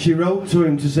 She wrote to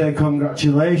him to say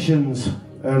congratulations,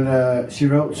 and she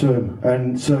wrote to him,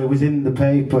 and so it was in the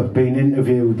paper being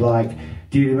interviewed, like,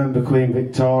 do you remember Queen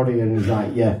Victoria? And he's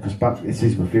like, yeah, because this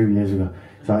is a few years ago.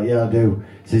 He's like, yeah, I do.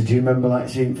 He says, do you remember like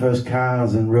seeing first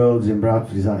cars and roads in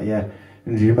Bradford? He's like, yeah.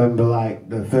 And do you remember like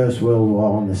the First World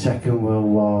War and the Second World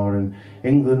War and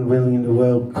England winning the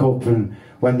World Cup and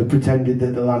when they pretended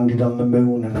that they landed on the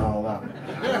moon and all that?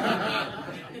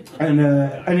 And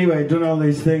anyway, done all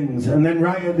these things. And then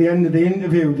right at the end of the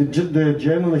interview, the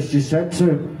journalist just said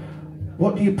to him,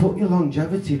 what do you put your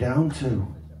longevity down to?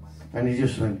 And he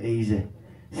just went, easy.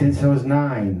 Since I was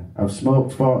 9, I've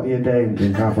smoked 40 a day and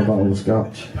drink half a bottle of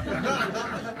scotch.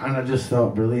 And I just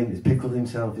thought, brilliant, he's pickled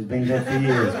himself. He's been dead for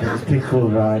years, but he's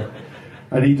pickled, right?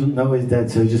 And he doesn't know he's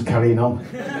dead, so he's just carrying on.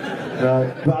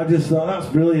 Right? But I just thought, that's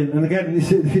brilliant. And again,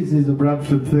 this is a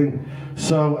Bradford thing.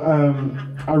 So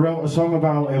I wrote a song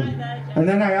about him. And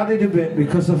then I added a bit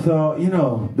because I thought, you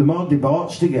know, the more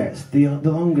debauched he gets, the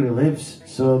longer he lives.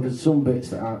 So there's some bits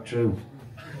that aren't true.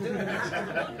 I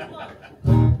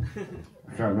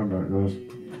can't remember how it goes.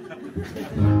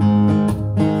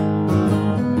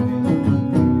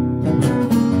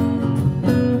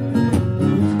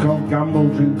 It's called Gamble,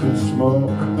 Drink and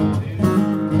Smoke.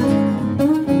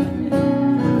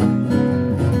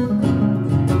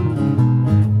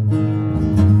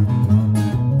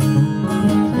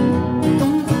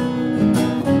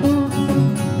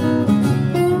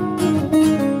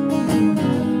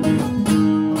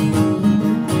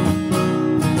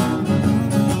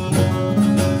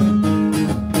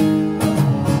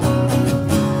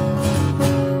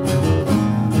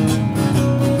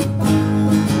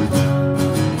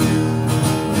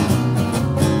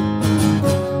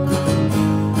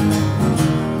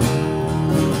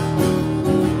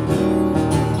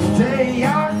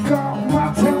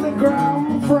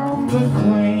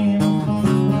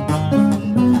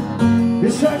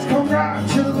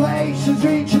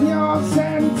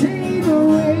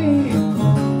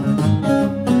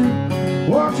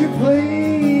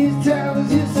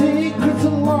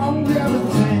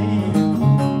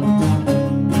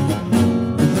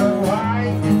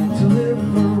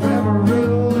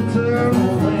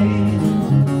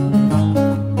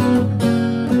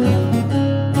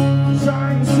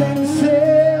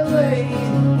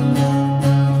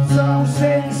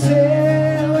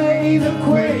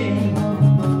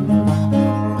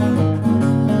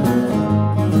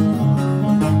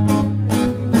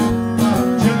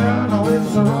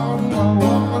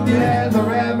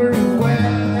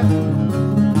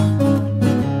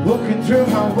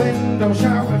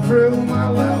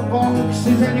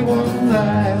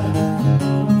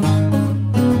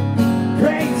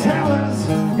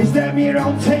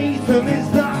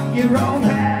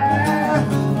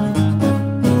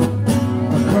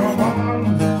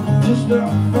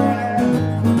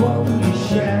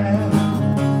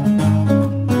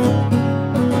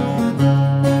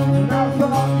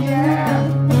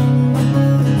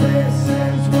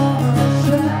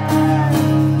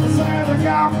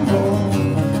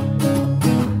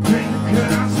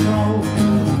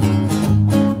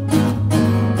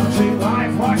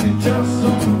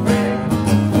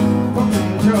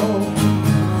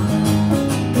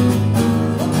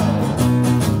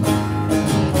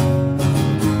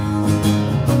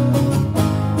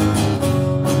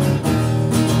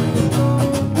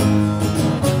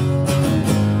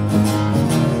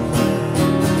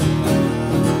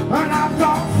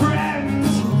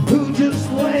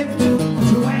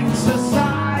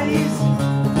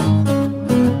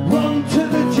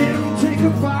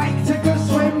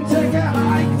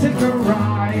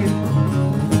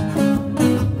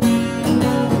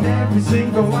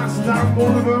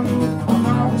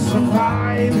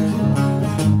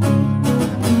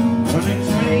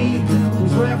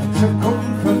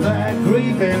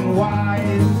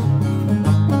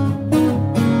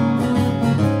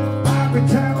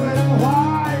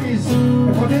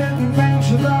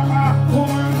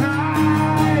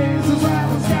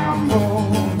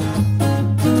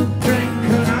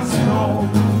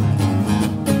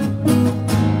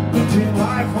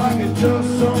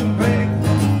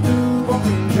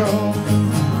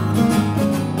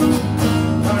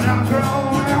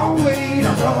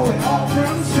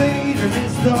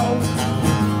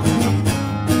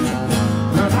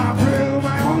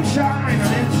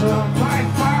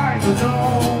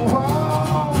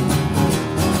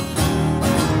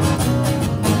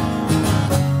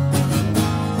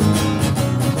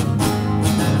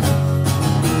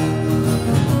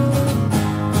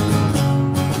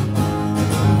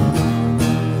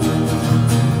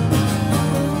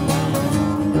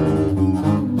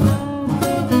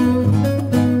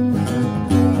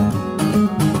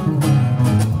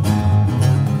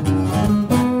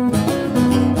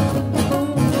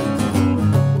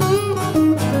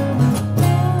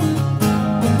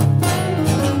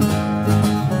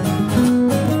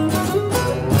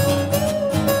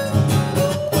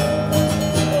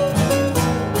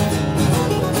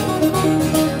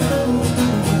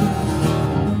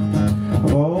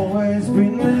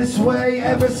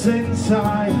 since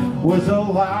I was a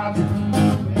lad.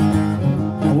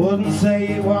 I wouldn't say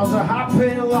it was a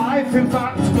happy life, in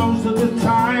fact most of the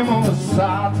time I was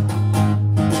sad.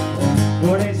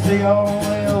 But it's the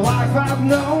only life I've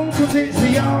known, 'cause it's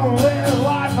the only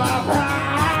life I've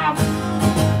had.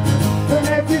 And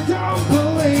if you don't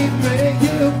believe me,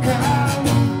 you can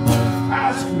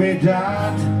ask me,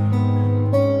 Dad.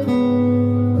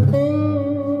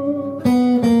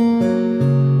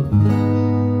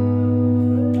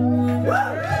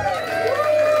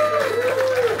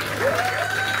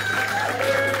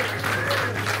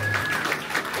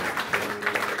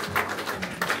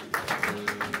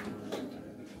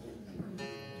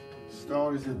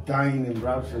 Stories of dying in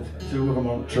Bradford, 2 of them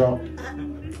on trot.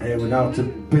 Here we now to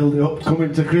build it up,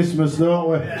 coming to Christmas,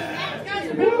 don't we?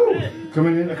 Woo!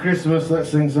 Coming into Christmas, let's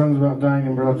sing songs about dying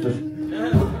in Bradford.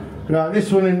 Right, this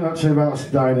one isn't actually about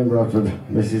dying in Bradford.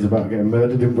 This is about getting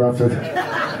murdered in Bradford.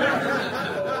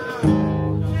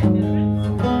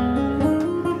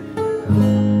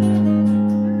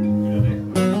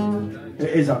 It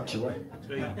is actually.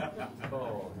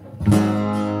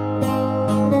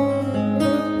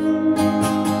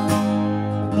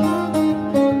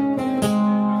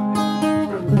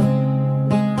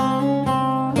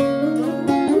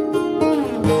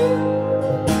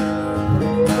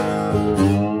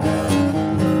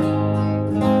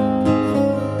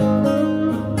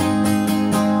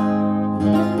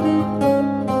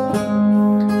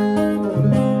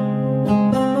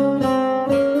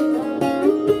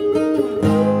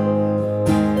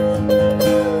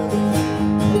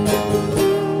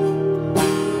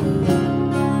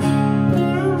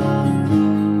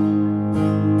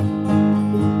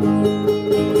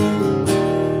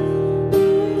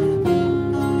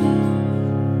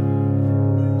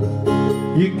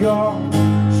 You got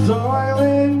soil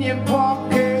in your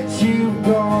pockets, you've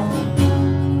got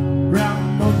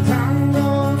brambles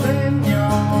tangled in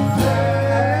your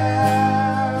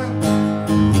hair.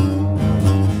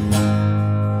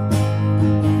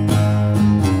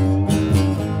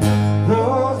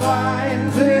 Those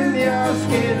lines in your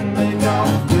skin, they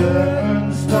got dirt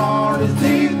and stories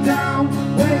deep down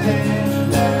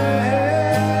within there.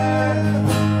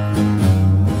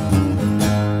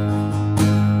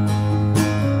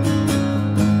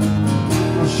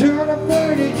 Should have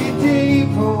buried you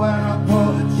deeper when I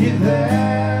put you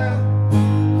there.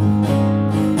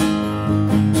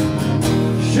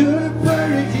 Should have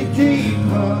buried you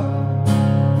deeper.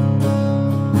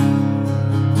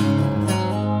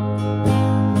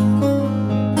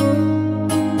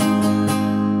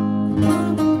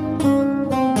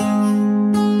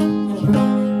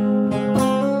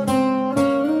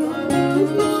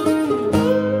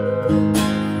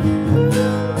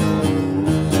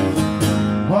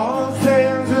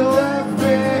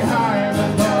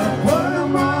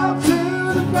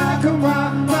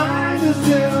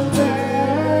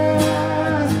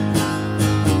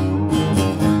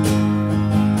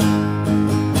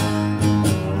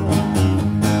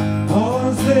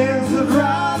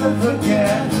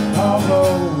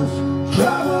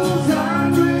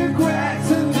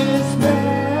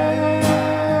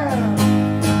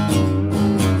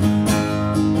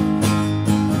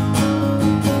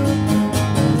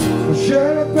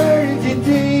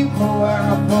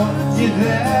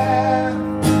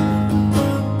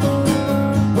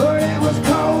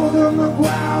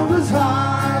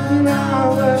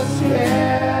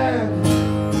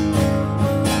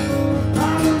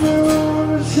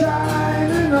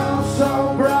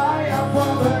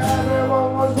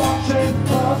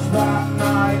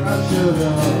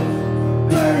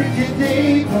 Buried you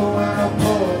deeper when I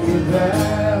put you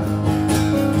there.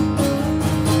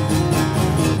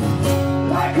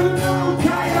 Like an old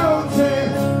coyote,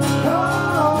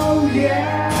 oh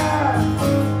yeah.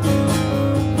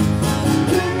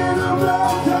 Thinking of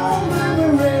those old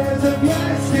memories of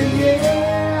yesteryear.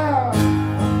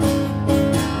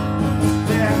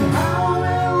 Then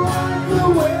howling like the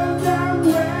wind and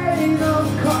rain,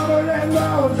 uncovering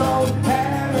those old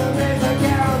enemies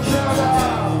against sugar.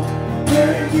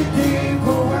 Buried you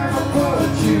deeper when I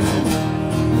put you.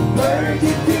 Buried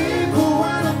you deeper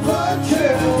when I put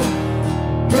you.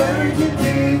 Buried you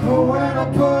deeper when I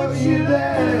put you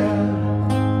there.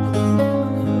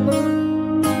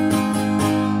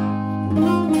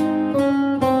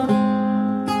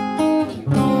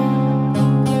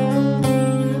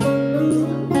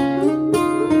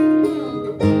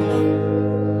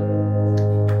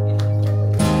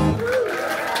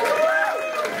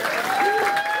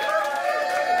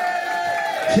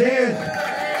 Cheers.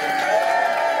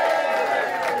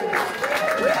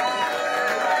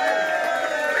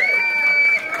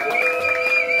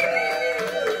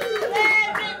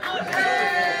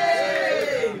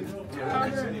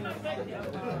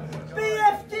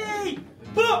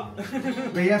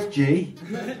 BFG?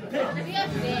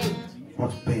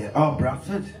 What's B? Oh,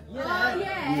 Bradford.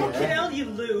 Fucking hell, you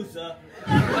loser.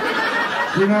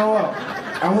 You know what?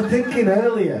 I was thinking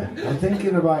earlier, I'm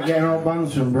thinking about getting all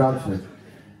bands from Bradford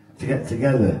to get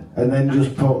together and then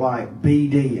just put like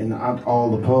BD and add all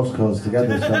the postcodes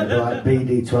together, so it'd be like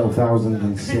BD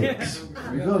 12,006. It'd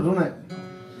be good, wouldn't it?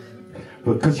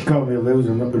 But because you called me a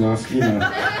loser, I'm not going to ask you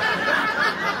now.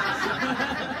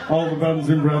 All the bands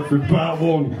in Bradford, part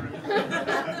 1.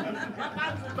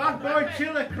 Bad Boy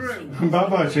Chiller Crew. Bad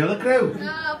Boy Chiller Crew.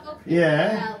 Oh,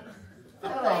 Yeah.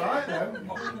 Alright then.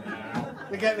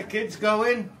 We get the kids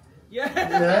going.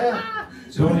 Yeah.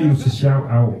 Tony used to shout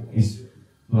out his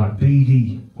like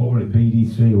BD, what were it,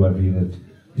 BD3, wherever he lived.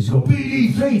 He used to go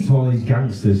BD3 to all these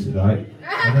gangsters, right?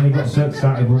 And then he got so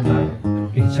excited one night,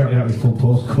 he shouted out his full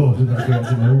postcode and that's going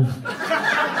to move.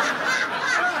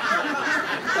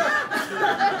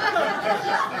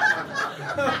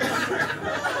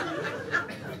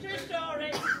 True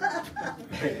story.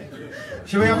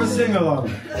 Shall we have a sing-along?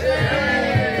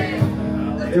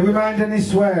 Do we mind any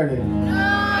swearing?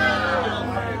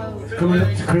 It's coming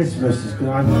up to Christmas,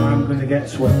 I'm going to get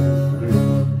swearing for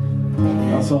Christmas.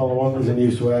 That's all I want is a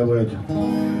new swear word.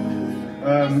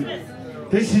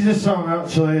 This is a song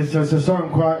actually, it's a song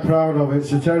I'm quite proud of.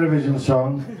 It's a television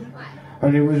song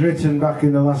and it was written back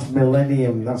in the last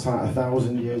millennium, that's like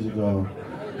 1,000 years ago.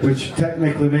 Which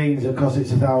technically means that because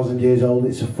it's 1,000 years old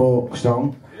it's a folk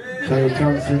song. So you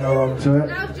can't sing along to it.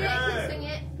 Now Jake can sing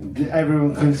it.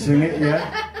 Everyone can sing it,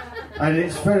 yeah. And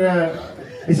it's for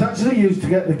it's actually used to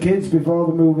get the kids before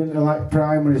they move into like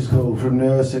primary school from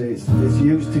nursery. It's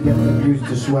used to get them used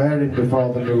to swearing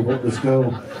before they move up to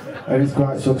school, and it's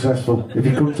quite successful. If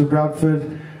you come to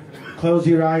Bradford, close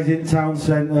your eyes in town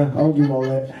centre, hold your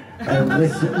wallet, and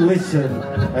listen,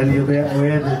 and you'll be able to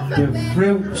hear the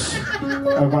fruits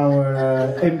of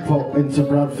our input into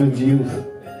Bradford's youth.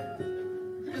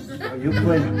 Are you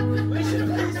playing?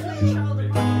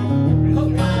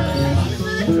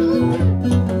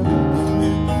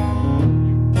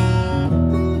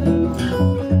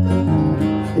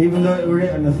 Even though it was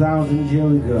written 1,000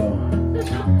 years ago,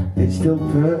 it's still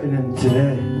pertinent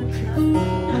today.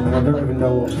 And I don't even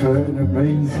know what pertinent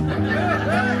means.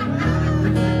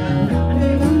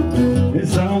 It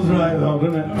sounds right though,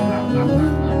 doesn't it?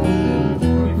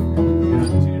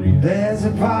 There's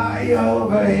a pie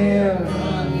over here.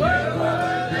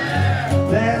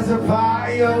 There's a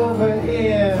pie over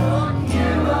here.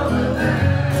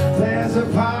 There's a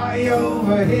pie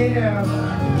over here.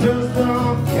 Just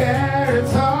don't care,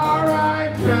 it's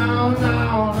alright now,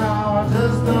 I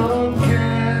just don't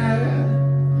care.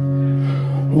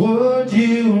 Would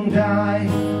you die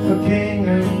for king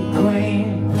and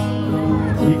queen?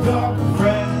 You got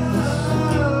friends,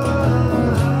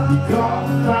 you got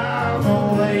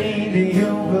family, do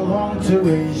you belong to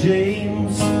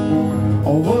regimes?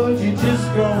 Or would you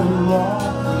just go along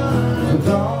with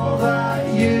all that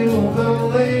you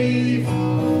believe?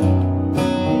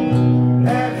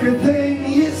 Everything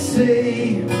you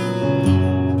see,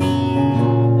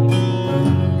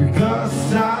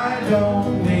 because I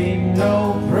don't need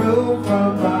no proof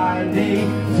of ID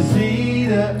to see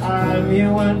that I'm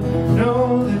you and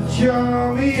know that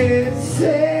you're me. It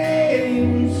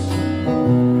seems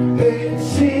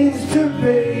to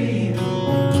be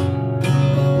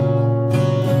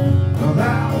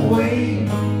that way.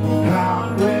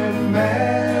 Can't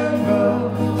remember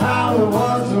how it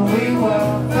was when we were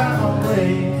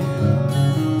family,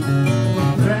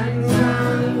 friends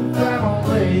and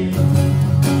family.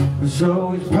 So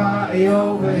it's party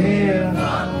over here.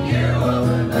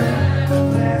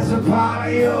 There's a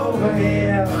party over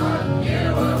here.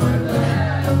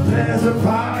 There's a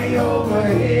party over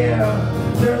here.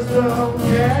 Just don't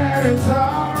care, it's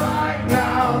alright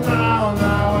now,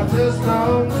 I just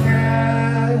don't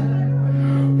care.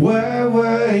 Where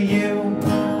were you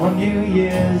on New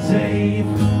Year's Eve?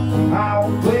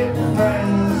 Out with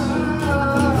friends,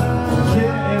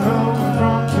 sitting home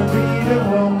front to read a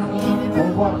book or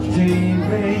watch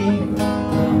TV.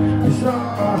 It's not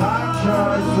a hard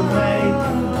choice to make.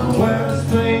 Worst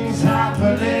things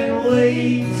happen in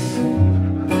Leeds.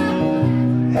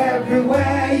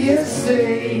 Everywhere you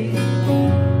see,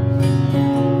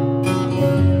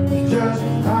 just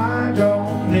I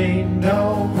don't need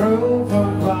no proof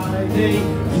of ID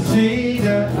to see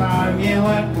that I'm you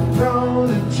and know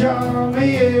that you're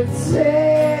me. It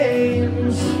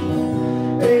seems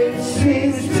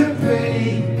to be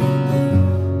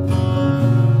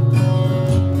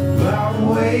that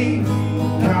way.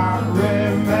 Can't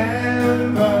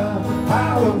remember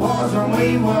how it was when we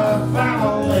were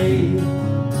family,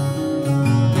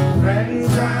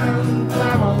 friends and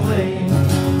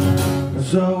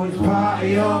So it's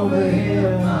party over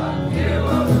here.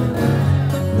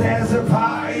 There's a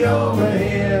party over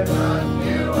here.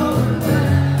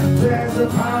 There's a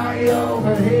party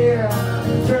over here.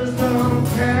 Just don't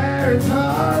care. It's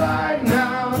alright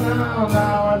now,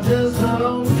 I just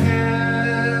don't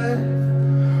care.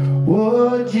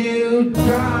 Would you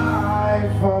die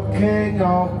for king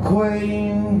or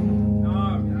queen?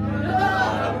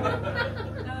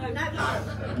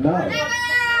 No.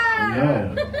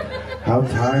 How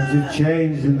times have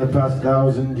changed in the past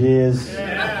 1,000 years.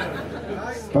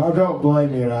 But I don't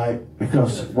blame you, right?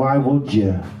 Because why would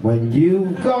you? When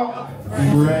you've got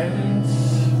friends.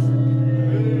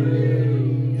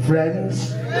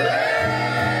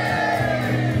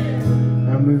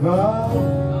 And we've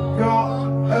all got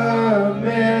a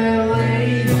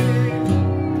million.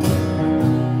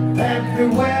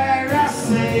 Everywhere I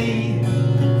see,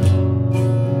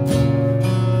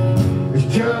 it's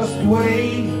just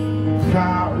we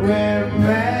can't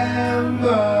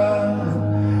remember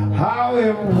how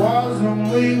it was when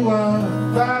we were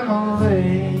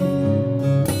family.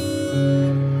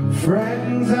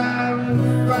 Friends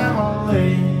and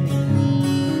family.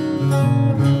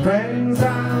 Friends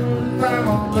and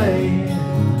family.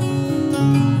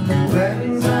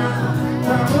 Friends and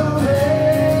family.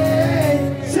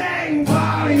 Sing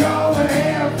party over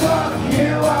here, fuck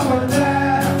you over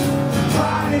there.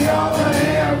 Party over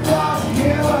here, fuck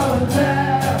you over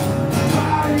there.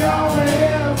 Party over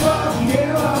here, fuck you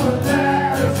over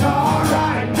there. It's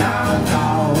alright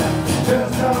now,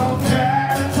 just don't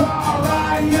care. It's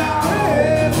alright now,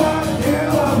 fuck you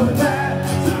over there.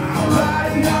 It's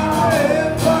alright now,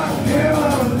 fuck you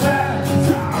over there. It's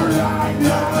alright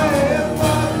now,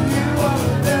 fuck you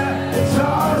over there. It's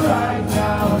alright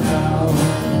now,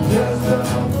 just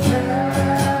don't care.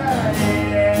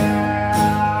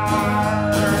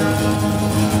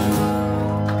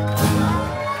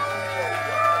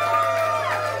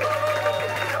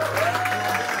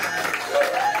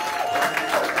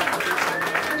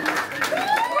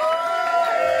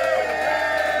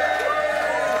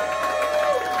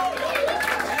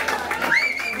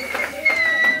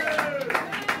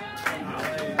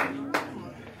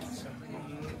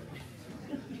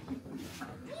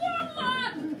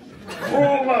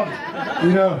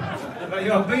 You know, But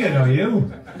you're beard, are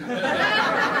you?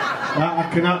 I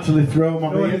can actually throw my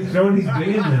Oh, beard. he's throwing his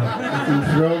beard now. I can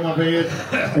throw my beard.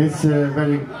 It's a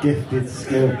very gifted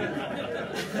skill.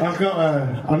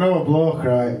 I know a bloke,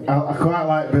 right? I quite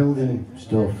like building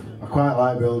stuff.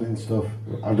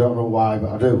 I don't know why,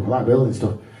 but I do. I like building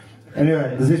stuff.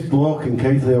 Anyway, there's this bloke in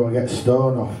Keighley who I get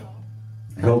stone off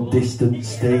called Distant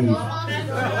Steve.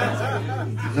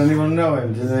 Does anyone know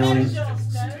him? Does anyone?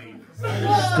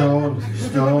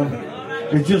 Stone.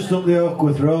 It's just up the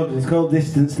Oakworth Road. It's called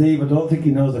Distant Steve. I don't think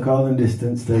he knows I call him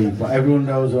Distant Steve, but everyone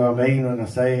knows what I mean when I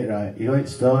say it, right? You go at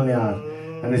Stoneyard,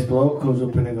 and this bloke comes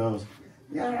up and he goes,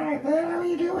 "You alright there? How are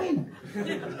you doing?"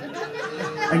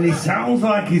 And he sounds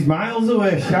like he's miles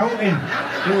away shouting.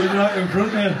 But he's right in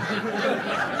front of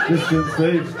you. Distant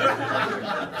Steve.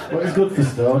 But it's good for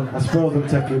Stone. I suppose I'm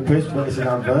taking a piss, but it's an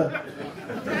advert.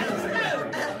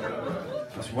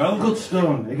 That's well good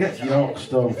stone. It gets York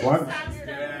stone flags.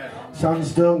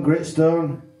 Sandstone,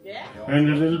 gritstone, and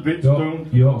a little bit stone.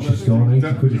 Yorkshire stone,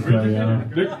 80 quid a square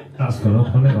yard. That's gone up,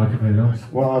 hasn't it, like everything else?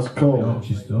 What else coal?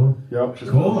 Yorkshire stone. Yorkshire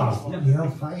Coal, that's bloody hell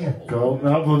fire. Coal.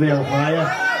 No, bloody hell fire.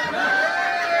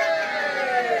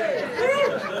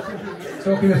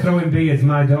 Talking of throwing beards,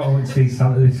 my daughter went to see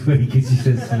Santa this week and she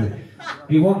says to me,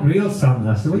 "He want real Santa."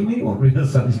 I said, "What do you mean he want real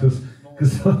Santa?" She goes,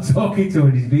 "Because I'm talking to him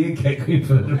and his beard kept going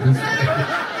further up his face."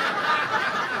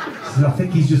 She says, "I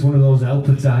think he's just one of those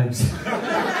helper types."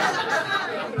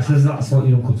 I says, "That's what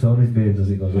your Uncle Tony's beard does,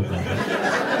 it goes up like that."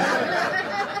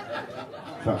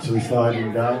 It's actually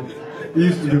sliding down. He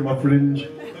used to do my fringe.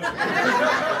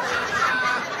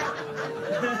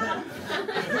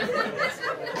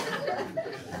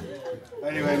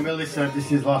 Anyway, Millie said this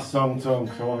is last song, Tom,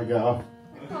 because I want to get off.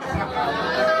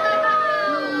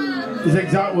 His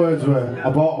exact words were, "I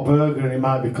bought a burger and it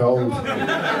might be cold."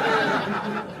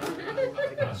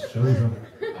 That's true, though.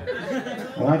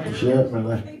 I like your shirt,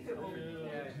 Millie.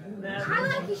 I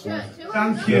like your shirt too.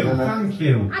 Thank you, thank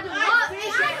you. I don't want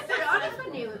this shirt put it on if I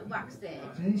knew it backstage.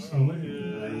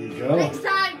 There you go. Next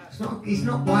time. It's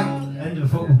not like end of a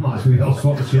football match where we all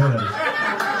swap the shirts.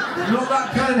 It's not that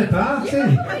kind of party. I'm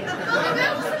used to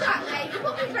that, mate. You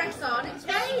put my dress on, it's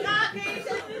fine.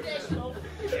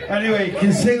 Anyway, you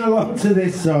can sing along to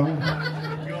this song.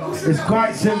 It's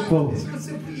quite simple.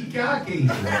 That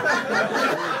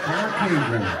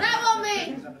one, me.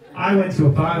 I went to a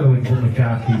parlour and put my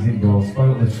car keys in, bro.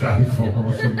 Spoiled the trifle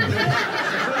or something.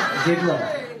 Did what?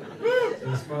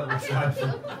 He spoiled the slide for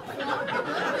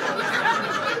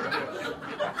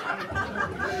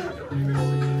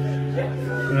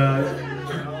Right.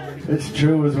 It's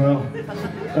true as well.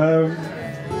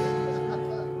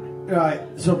 Right,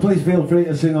 so please feel free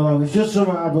to sing along. It's just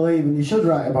something I believe in. You should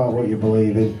write about what you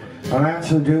believe in. And I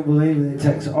actually do believe that it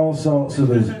takes all sorts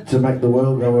of us to make the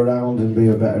world go around and be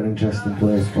a better, interesting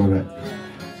place for it.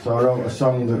 So I wrote a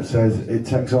song that says, it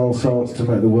takes all sorts to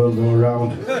make the world go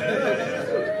around.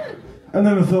 And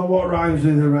then I thought, what rhymes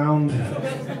with around?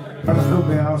 And I could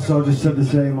be arsed, so I just said the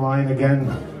same line again.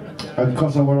 And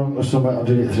because I went on to something, I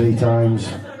did it 3 times.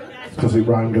 Because it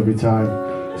rhymed every time.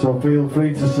 So feel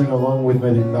free to sing along with me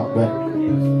in that bit.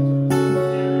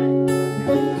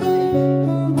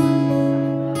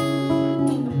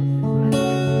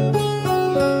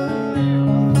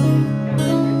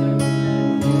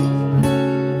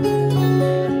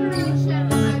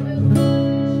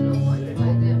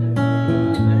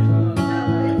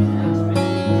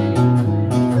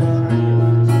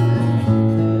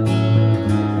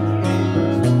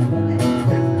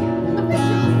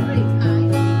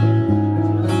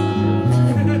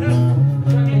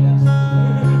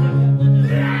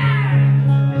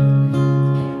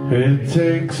 It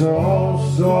takes all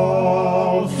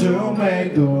sorts to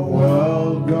make the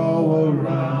world go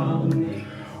around.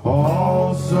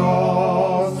 All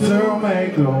sorts to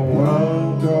make the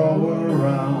world go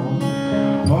around.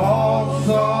 All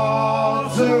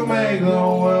sorts to make the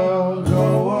world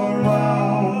go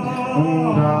around.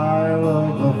 And I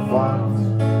love the fact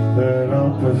that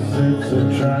opposites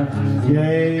attract.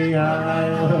 Yea, I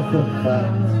love the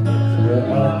fact that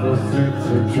opposites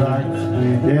attract.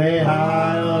 Yea,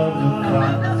 I love the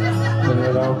fact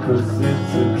that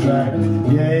opposites attract.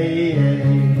 Yea.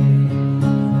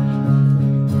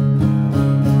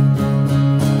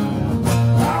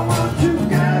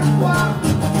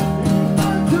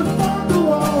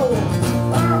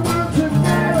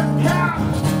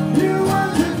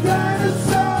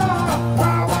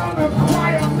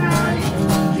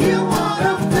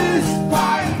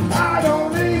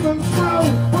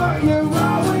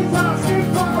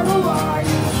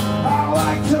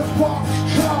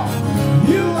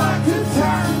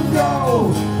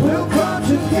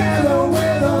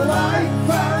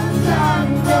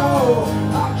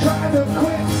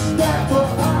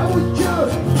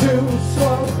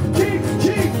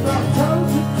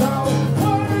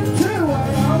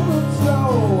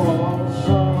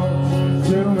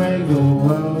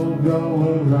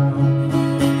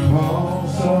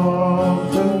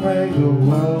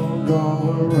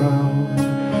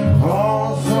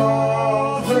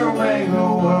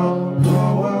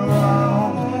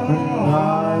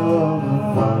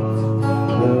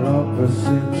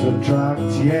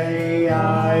 Yea,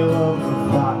 I love the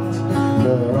fact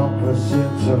that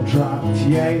opposites attract.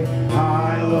 Yea,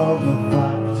 I love the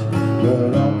fact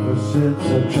that opposites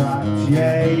attract.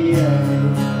 Yea,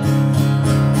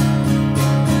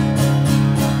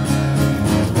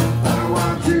 I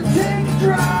want to take a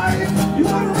drive. You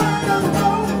want to ride on the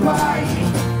motorbike.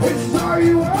 It's so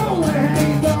you only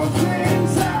hate those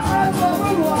things that I love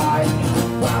and like.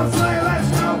 I'll say let's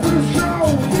go for the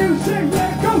stroll. You say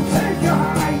yeah, go take a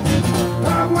hike.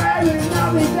 I'm wearing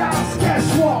Adidas, guess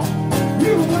what?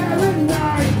 You wearing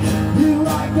Nike. You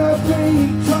like the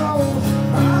Beatles,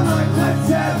 I like the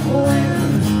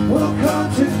Zeppelin. We'll come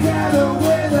together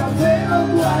with a bit of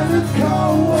Leonard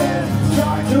Cohen.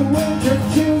 Try to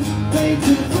introduce me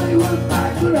to Fleetwood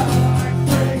Mac, but I like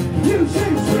free. You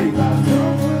sing sweet, that's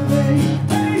wrong with me.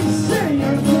 They sing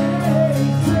and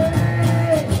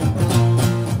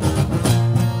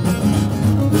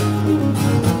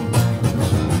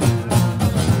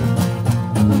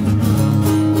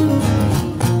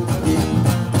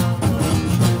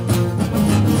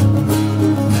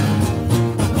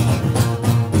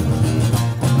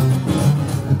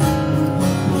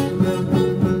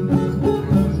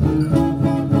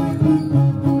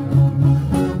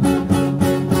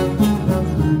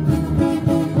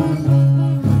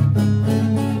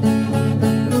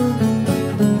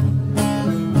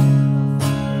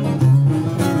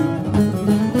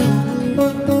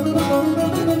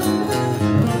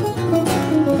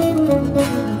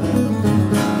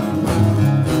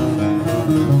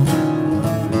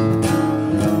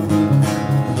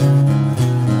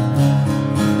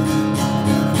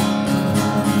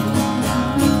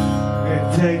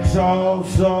takes all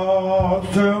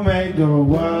sorts to make the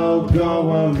world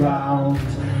go around.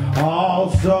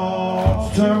 All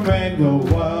sorts to make the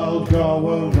world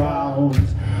go around.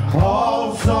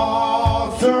 All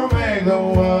sorts to make the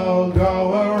world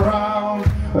go around.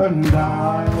 And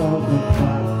I love the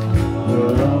fact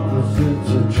that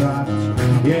opposites attract.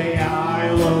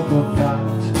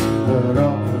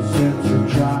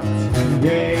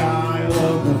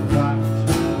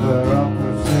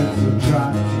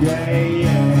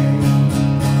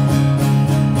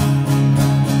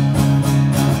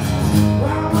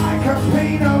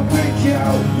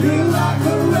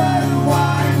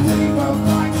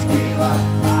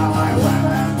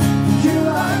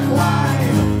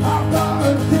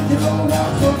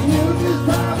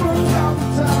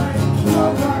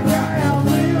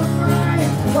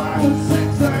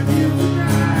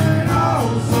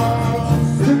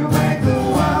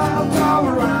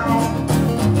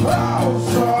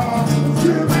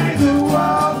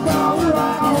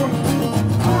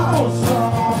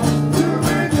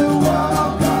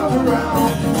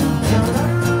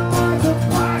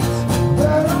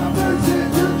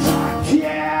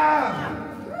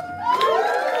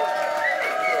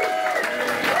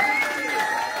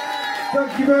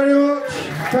 Thank you very much.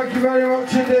 Thank you very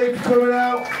much indeed for coming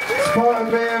out,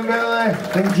 supporting me and Billy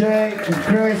and Jake and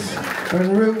Chris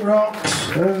and Wroot Rocks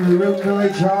and the Wroot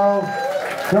Village Hall.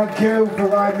 Thank you for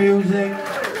live music.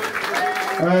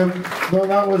 But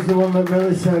that was the one that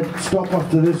Billy said, stop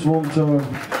after this one to him.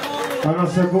 And I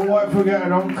said, but what if we get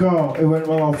an encore? He went,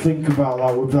 well, I'll think about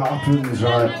that if that happens,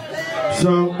 right?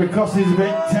 So, because he's a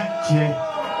bit tetchy,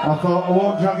 I thought I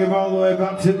won't drag him all the way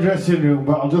back to the dressing room,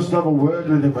 but I'll just have a word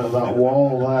with him at that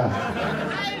wall there.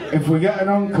 If we get an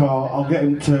encore, I'll get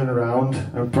him to turn around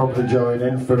and probably join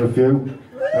in for a few.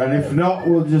 And if not,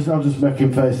 I'll just make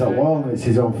him face that wall and it's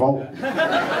his own fault.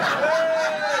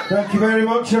 Thank you very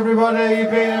much, everybody. You've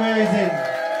been amazing.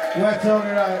 We're Tony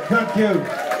Wright. Thank you.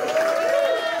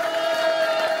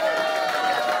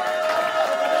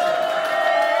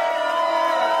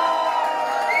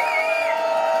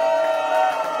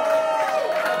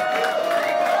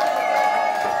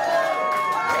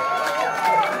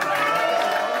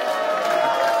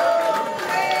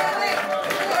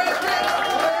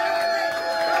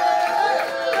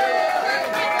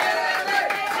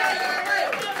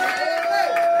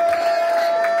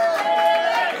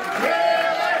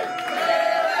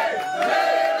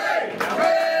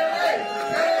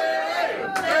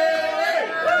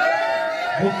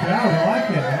 Good crowd, I like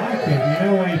it. You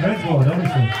know where your bed's going,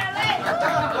 obviously.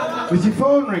 Is your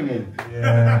phone ringing?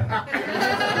 Yeah.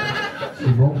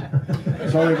 Your mum.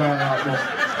 Sorry about that,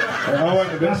 but I went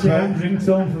a bit That's your mum's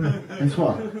ringtone for me. It's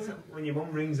what? When your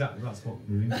mum rings that, that's what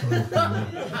the ringtone is for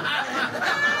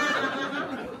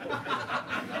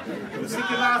me. Think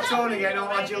about Tony getting no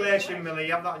adulation, Millie.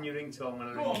 You have that on your ringtone when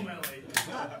I ring. Go on, Millie.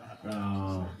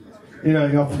 Oh. You know,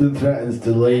 he often threatens to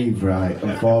leave, right,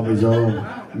 and form his own.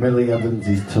 Millie Evans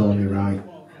is Tony Wright.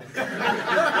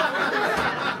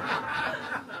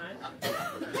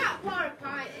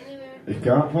 He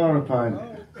can't pour a pint.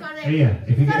 Here,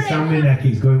 if he gets down my neck,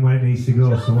 it's going where it needs to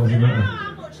go, so what does it matter?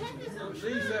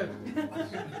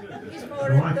 I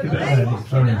like a bit there, it's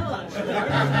fine.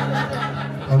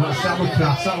 Oh, that's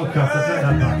sauerkraut, I said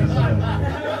that back,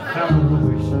 that was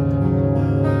rubbish.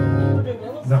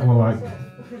 That was like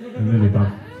a really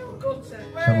bad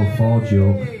Channel 4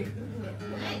 joke.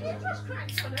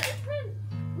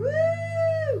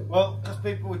 Well, as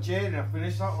people were cheering, I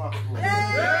finished that last one.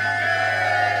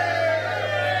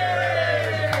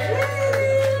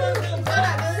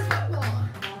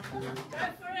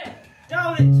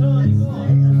 Down it, Tony, go on.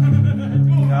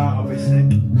 No, I'll be sick.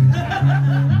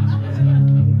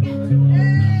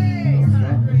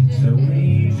 So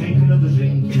we drink another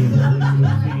drink.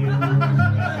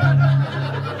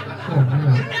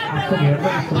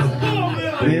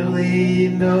 Billy,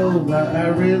 know that I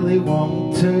really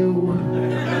want to.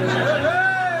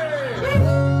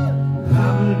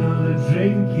 Have another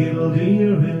drink, it'll do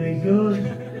you really good.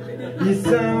 You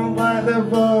sound like the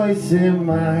voice in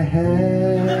my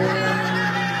head.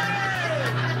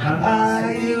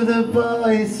 Are you the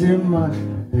voice in my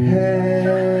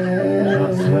head?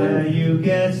 That's where you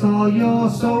get all your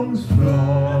songs from.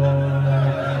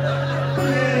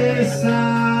 Yes,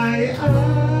 I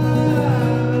am.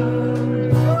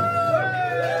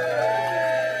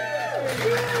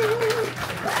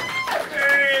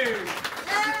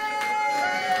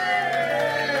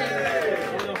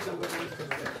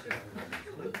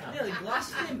 Nearly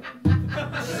glassed him.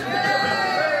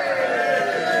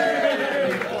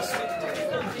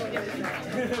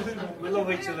 We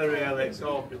love each other really, it's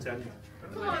all pretend.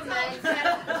 Come on, mate.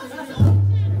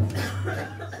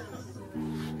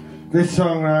 This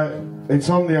song, right, it's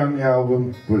on the Anti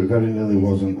album, but it very nearly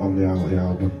wasn't on the Anti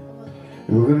album.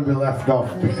 It was going to be left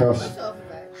off because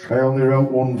I only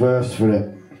wrote one verse for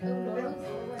it.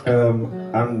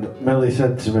 And Millie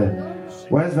said to me,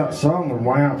 where's that song and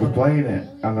why aren't we playing it?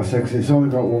 And I said, 'cause it's only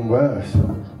got one verse.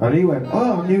 And he went,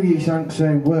 oh, I knew you sang the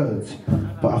same words,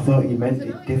 but I thought you meant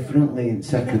it differently in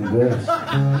second verse.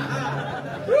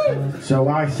 So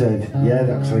I said, yeah,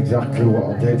 that's exactly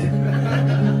what I did.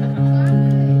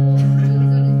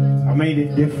 I made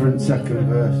it different second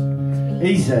verse.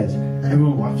 He says,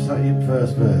 everyone laughs at you in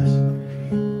first verse.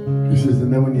 He says,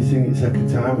 and then when you sing it second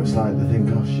time, it's like they think,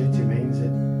 oh shit, he means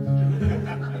it.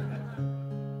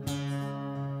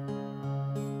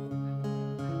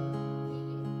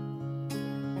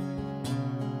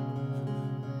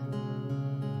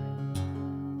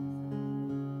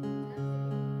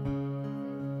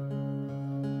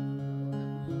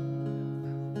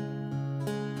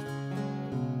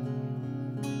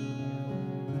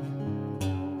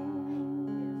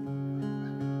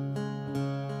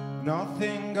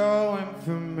 Nothing going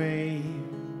for me.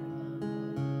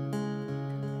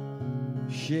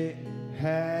 Shit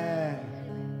hair,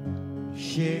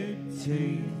 shit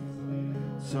teeth.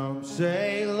 Some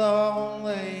say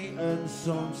lonely and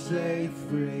some say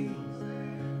free.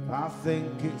 I think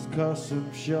it's 'cause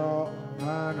I'm short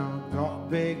and I've got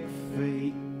big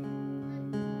feet.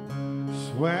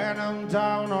 So when I'm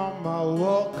down on my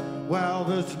luck, well,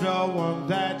 there's no one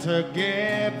there to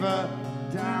give a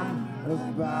damn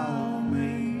about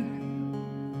me.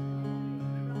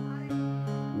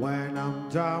 When I'm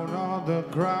down on the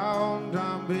ground,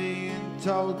 I'm being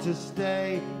told to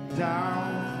stay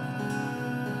down.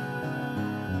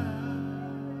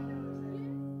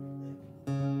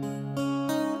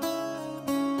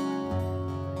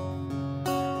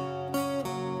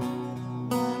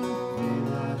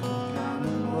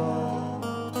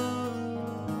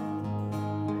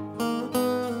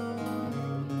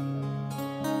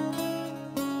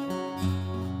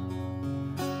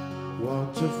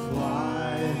 Want to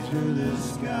fly through the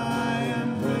sky and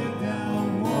break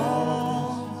down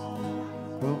walls,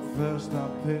 but first I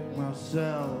pick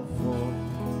myself up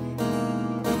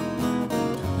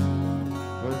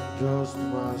and dust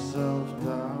myself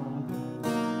down.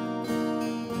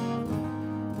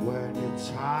 When it's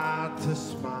hard to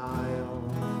smile,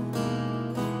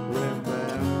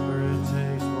 remember it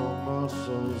takes more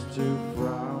muscles to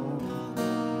frown.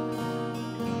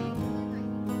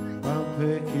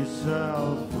 Pick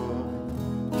yourself up,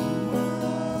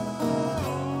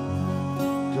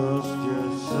 dust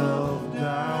yourself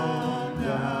down,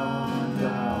 down,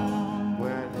 down,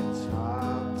 when it's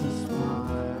hard to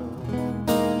smile.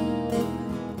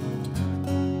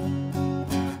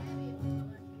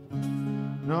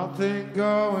 Nothing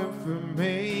going for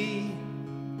me.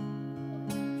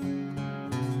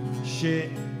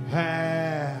 Shit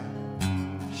hair,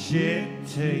 shit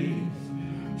teeth.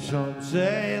 Some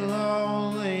say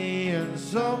lonely and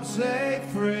some say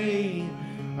free.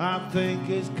 I think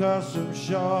it's 'cause I'm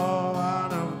short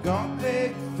and I've got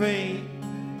big feet.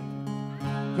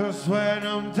 'Cause when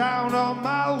I'm down on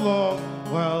my luck,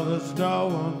 well, there's no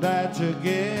one there to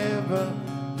give a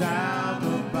damn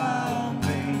about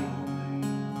me.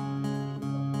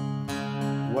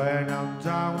 When I'm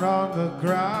down on the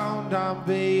ground, I'm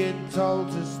being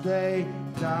told to stay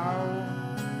down.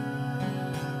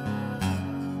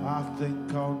 I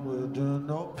think onward and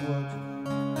upward.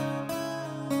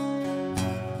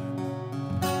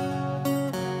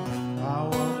 I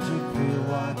want to feel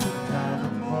like a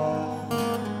cannonball.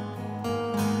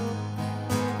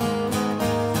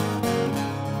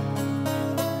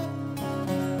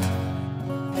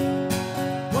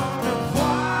 Wanna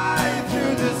fly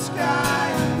through the sky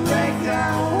and break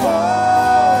down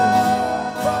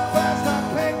walls, but first I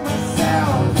pick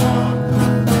myself up.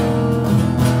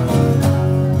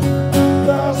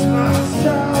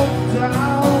 Myself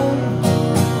down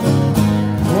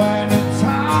when it's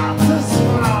hard to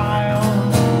smile.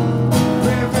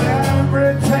 Remember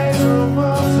it takes the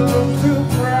muscles to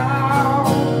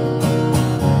frown.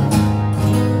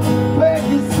 Pick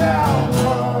yourself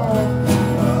up,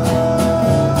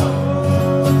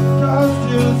 dust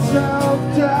yourself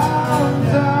down,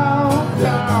 down,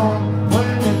 down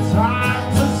when it's hard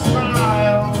to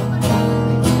smile.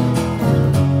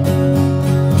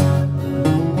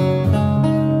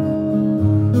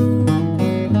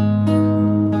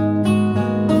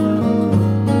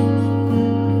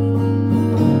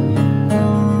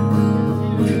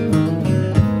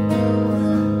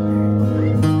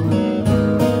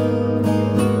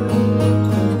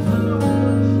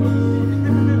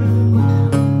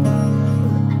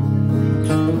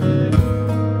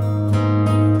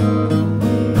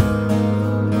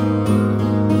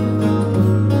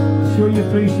 Show your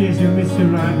appreciation of Mr.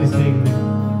 Wright this evening,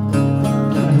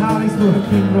 the hardest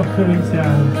working rocker in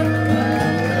town.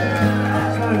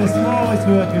 Sorry, the smallest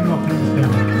working rocker in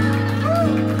town.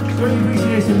 Show your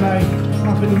appreciation by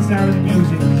clapping in sound of the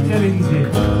music. It's dead easy.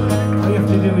 All you have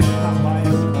to do is clap like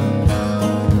this.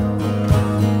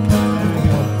 There we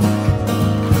go.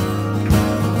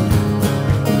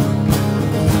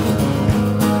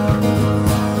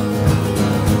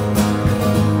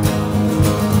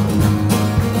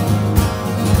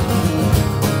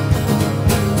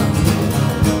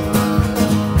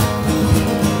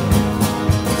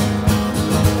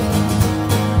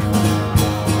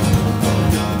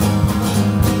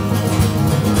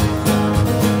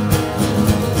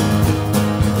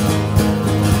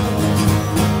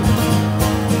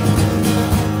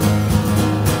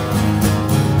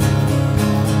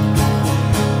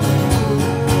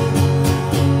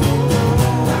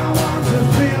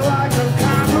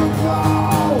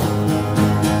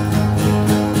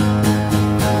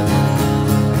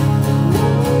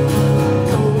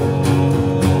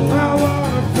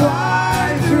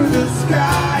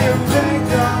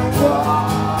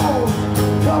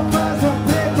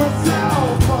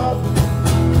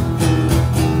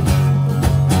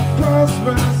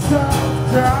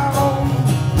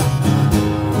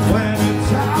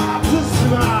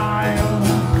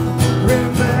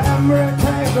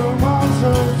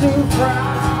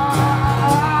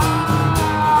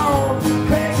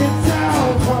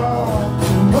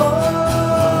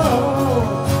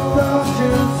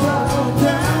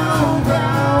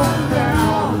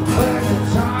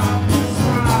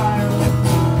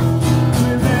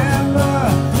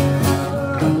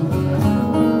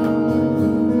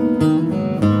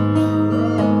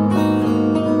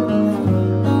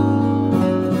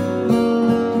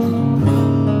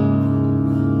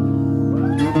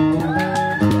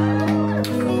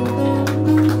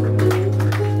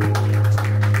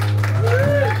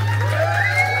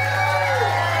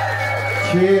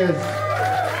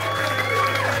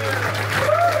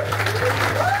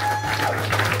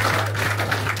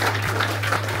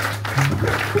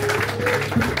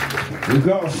 We've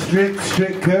got a strict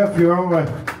curfew, haven't we?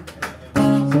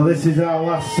 So this is our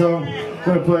last song. We're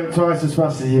going to play it twice as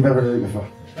fast as you've ever heard it before.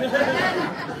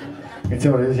 You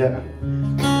tell what it is, yeah?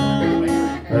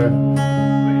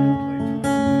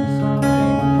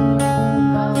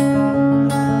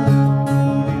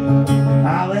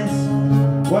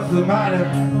 Alice, what's the matter?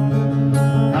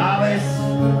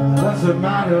 Alice, what's the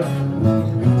matter?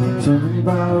 Something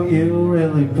about you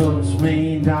really puts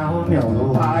me down. You're the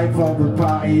life of the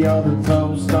party, you're the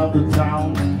toast of the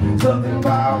town. Something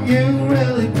about you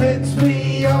really picks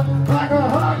me up like a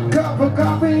hot cup of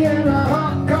coffee in a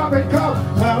hot coffee cup.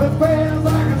 Well, it feels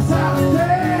like a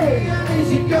Saturday, and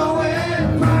easy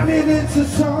going. Minded it's a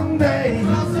Sunday,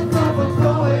 lots of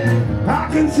overflowing. I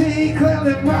can see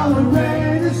clearly while the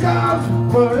rain is gone,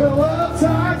 but it looks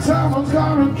like someone's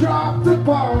gonna drop the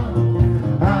bomb.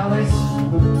 Alice,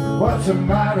 what's the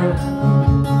matter?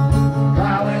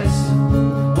 Alice,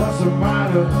 what's the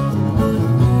matter?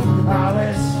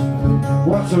 Alice,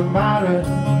 what's the matter?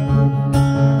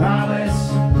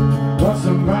 Alice, what's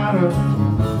the matter?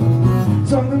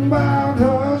 Something about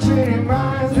her, she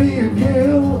reminds me of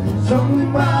you. Something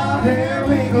about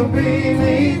him, he could be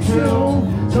me too.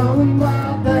 Something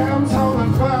about them,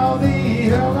 something about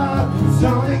the other.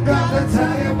 Something got to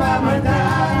tell you about my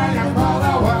dad and your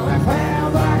mother. Well, it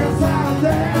feels like a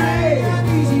Saturday, and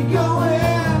easy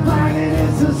going, like it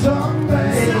is a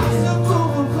Sunday. Lots of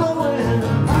overflowing.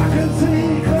 I can see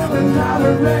clearly now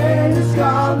the rain is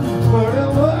gone, but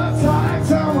it looks like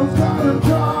someone's gonna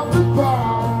drop the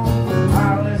bomb.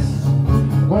 Alice,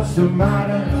 what's the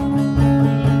matter?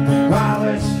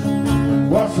 Alice,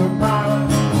 what's the matter?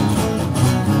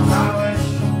 Alice,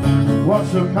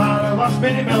 what's the matter? Last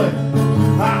minute, Millie.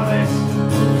 Alice,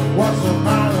 what's the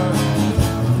matter?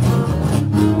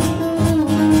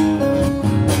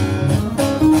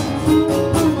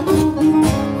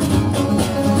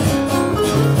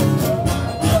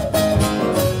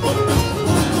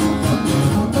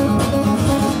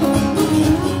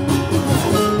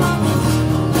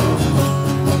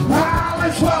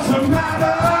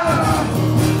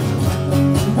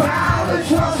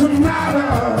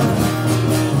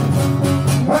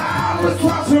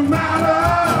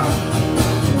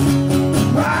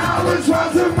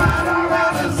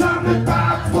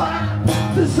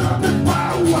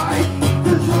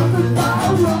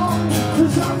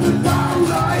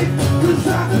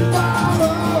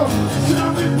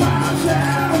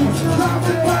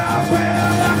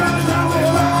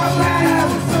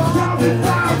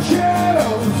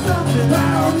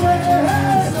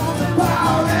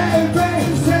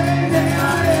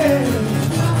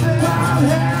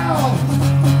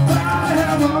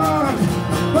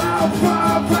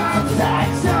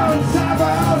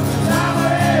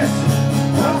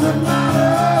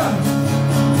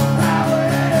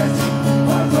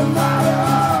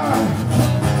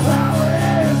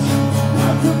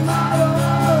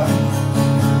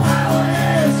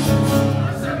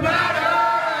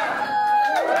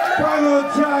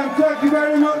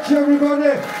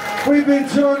 We've been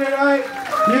touring it, right?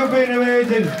 You've been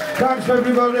amazing. Thanks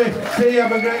everybody. See you.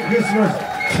 Have a great Christmas.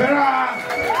 Ta-ra!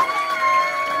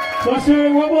 Let's hear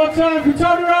it one more time for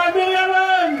Tony Wright, Million.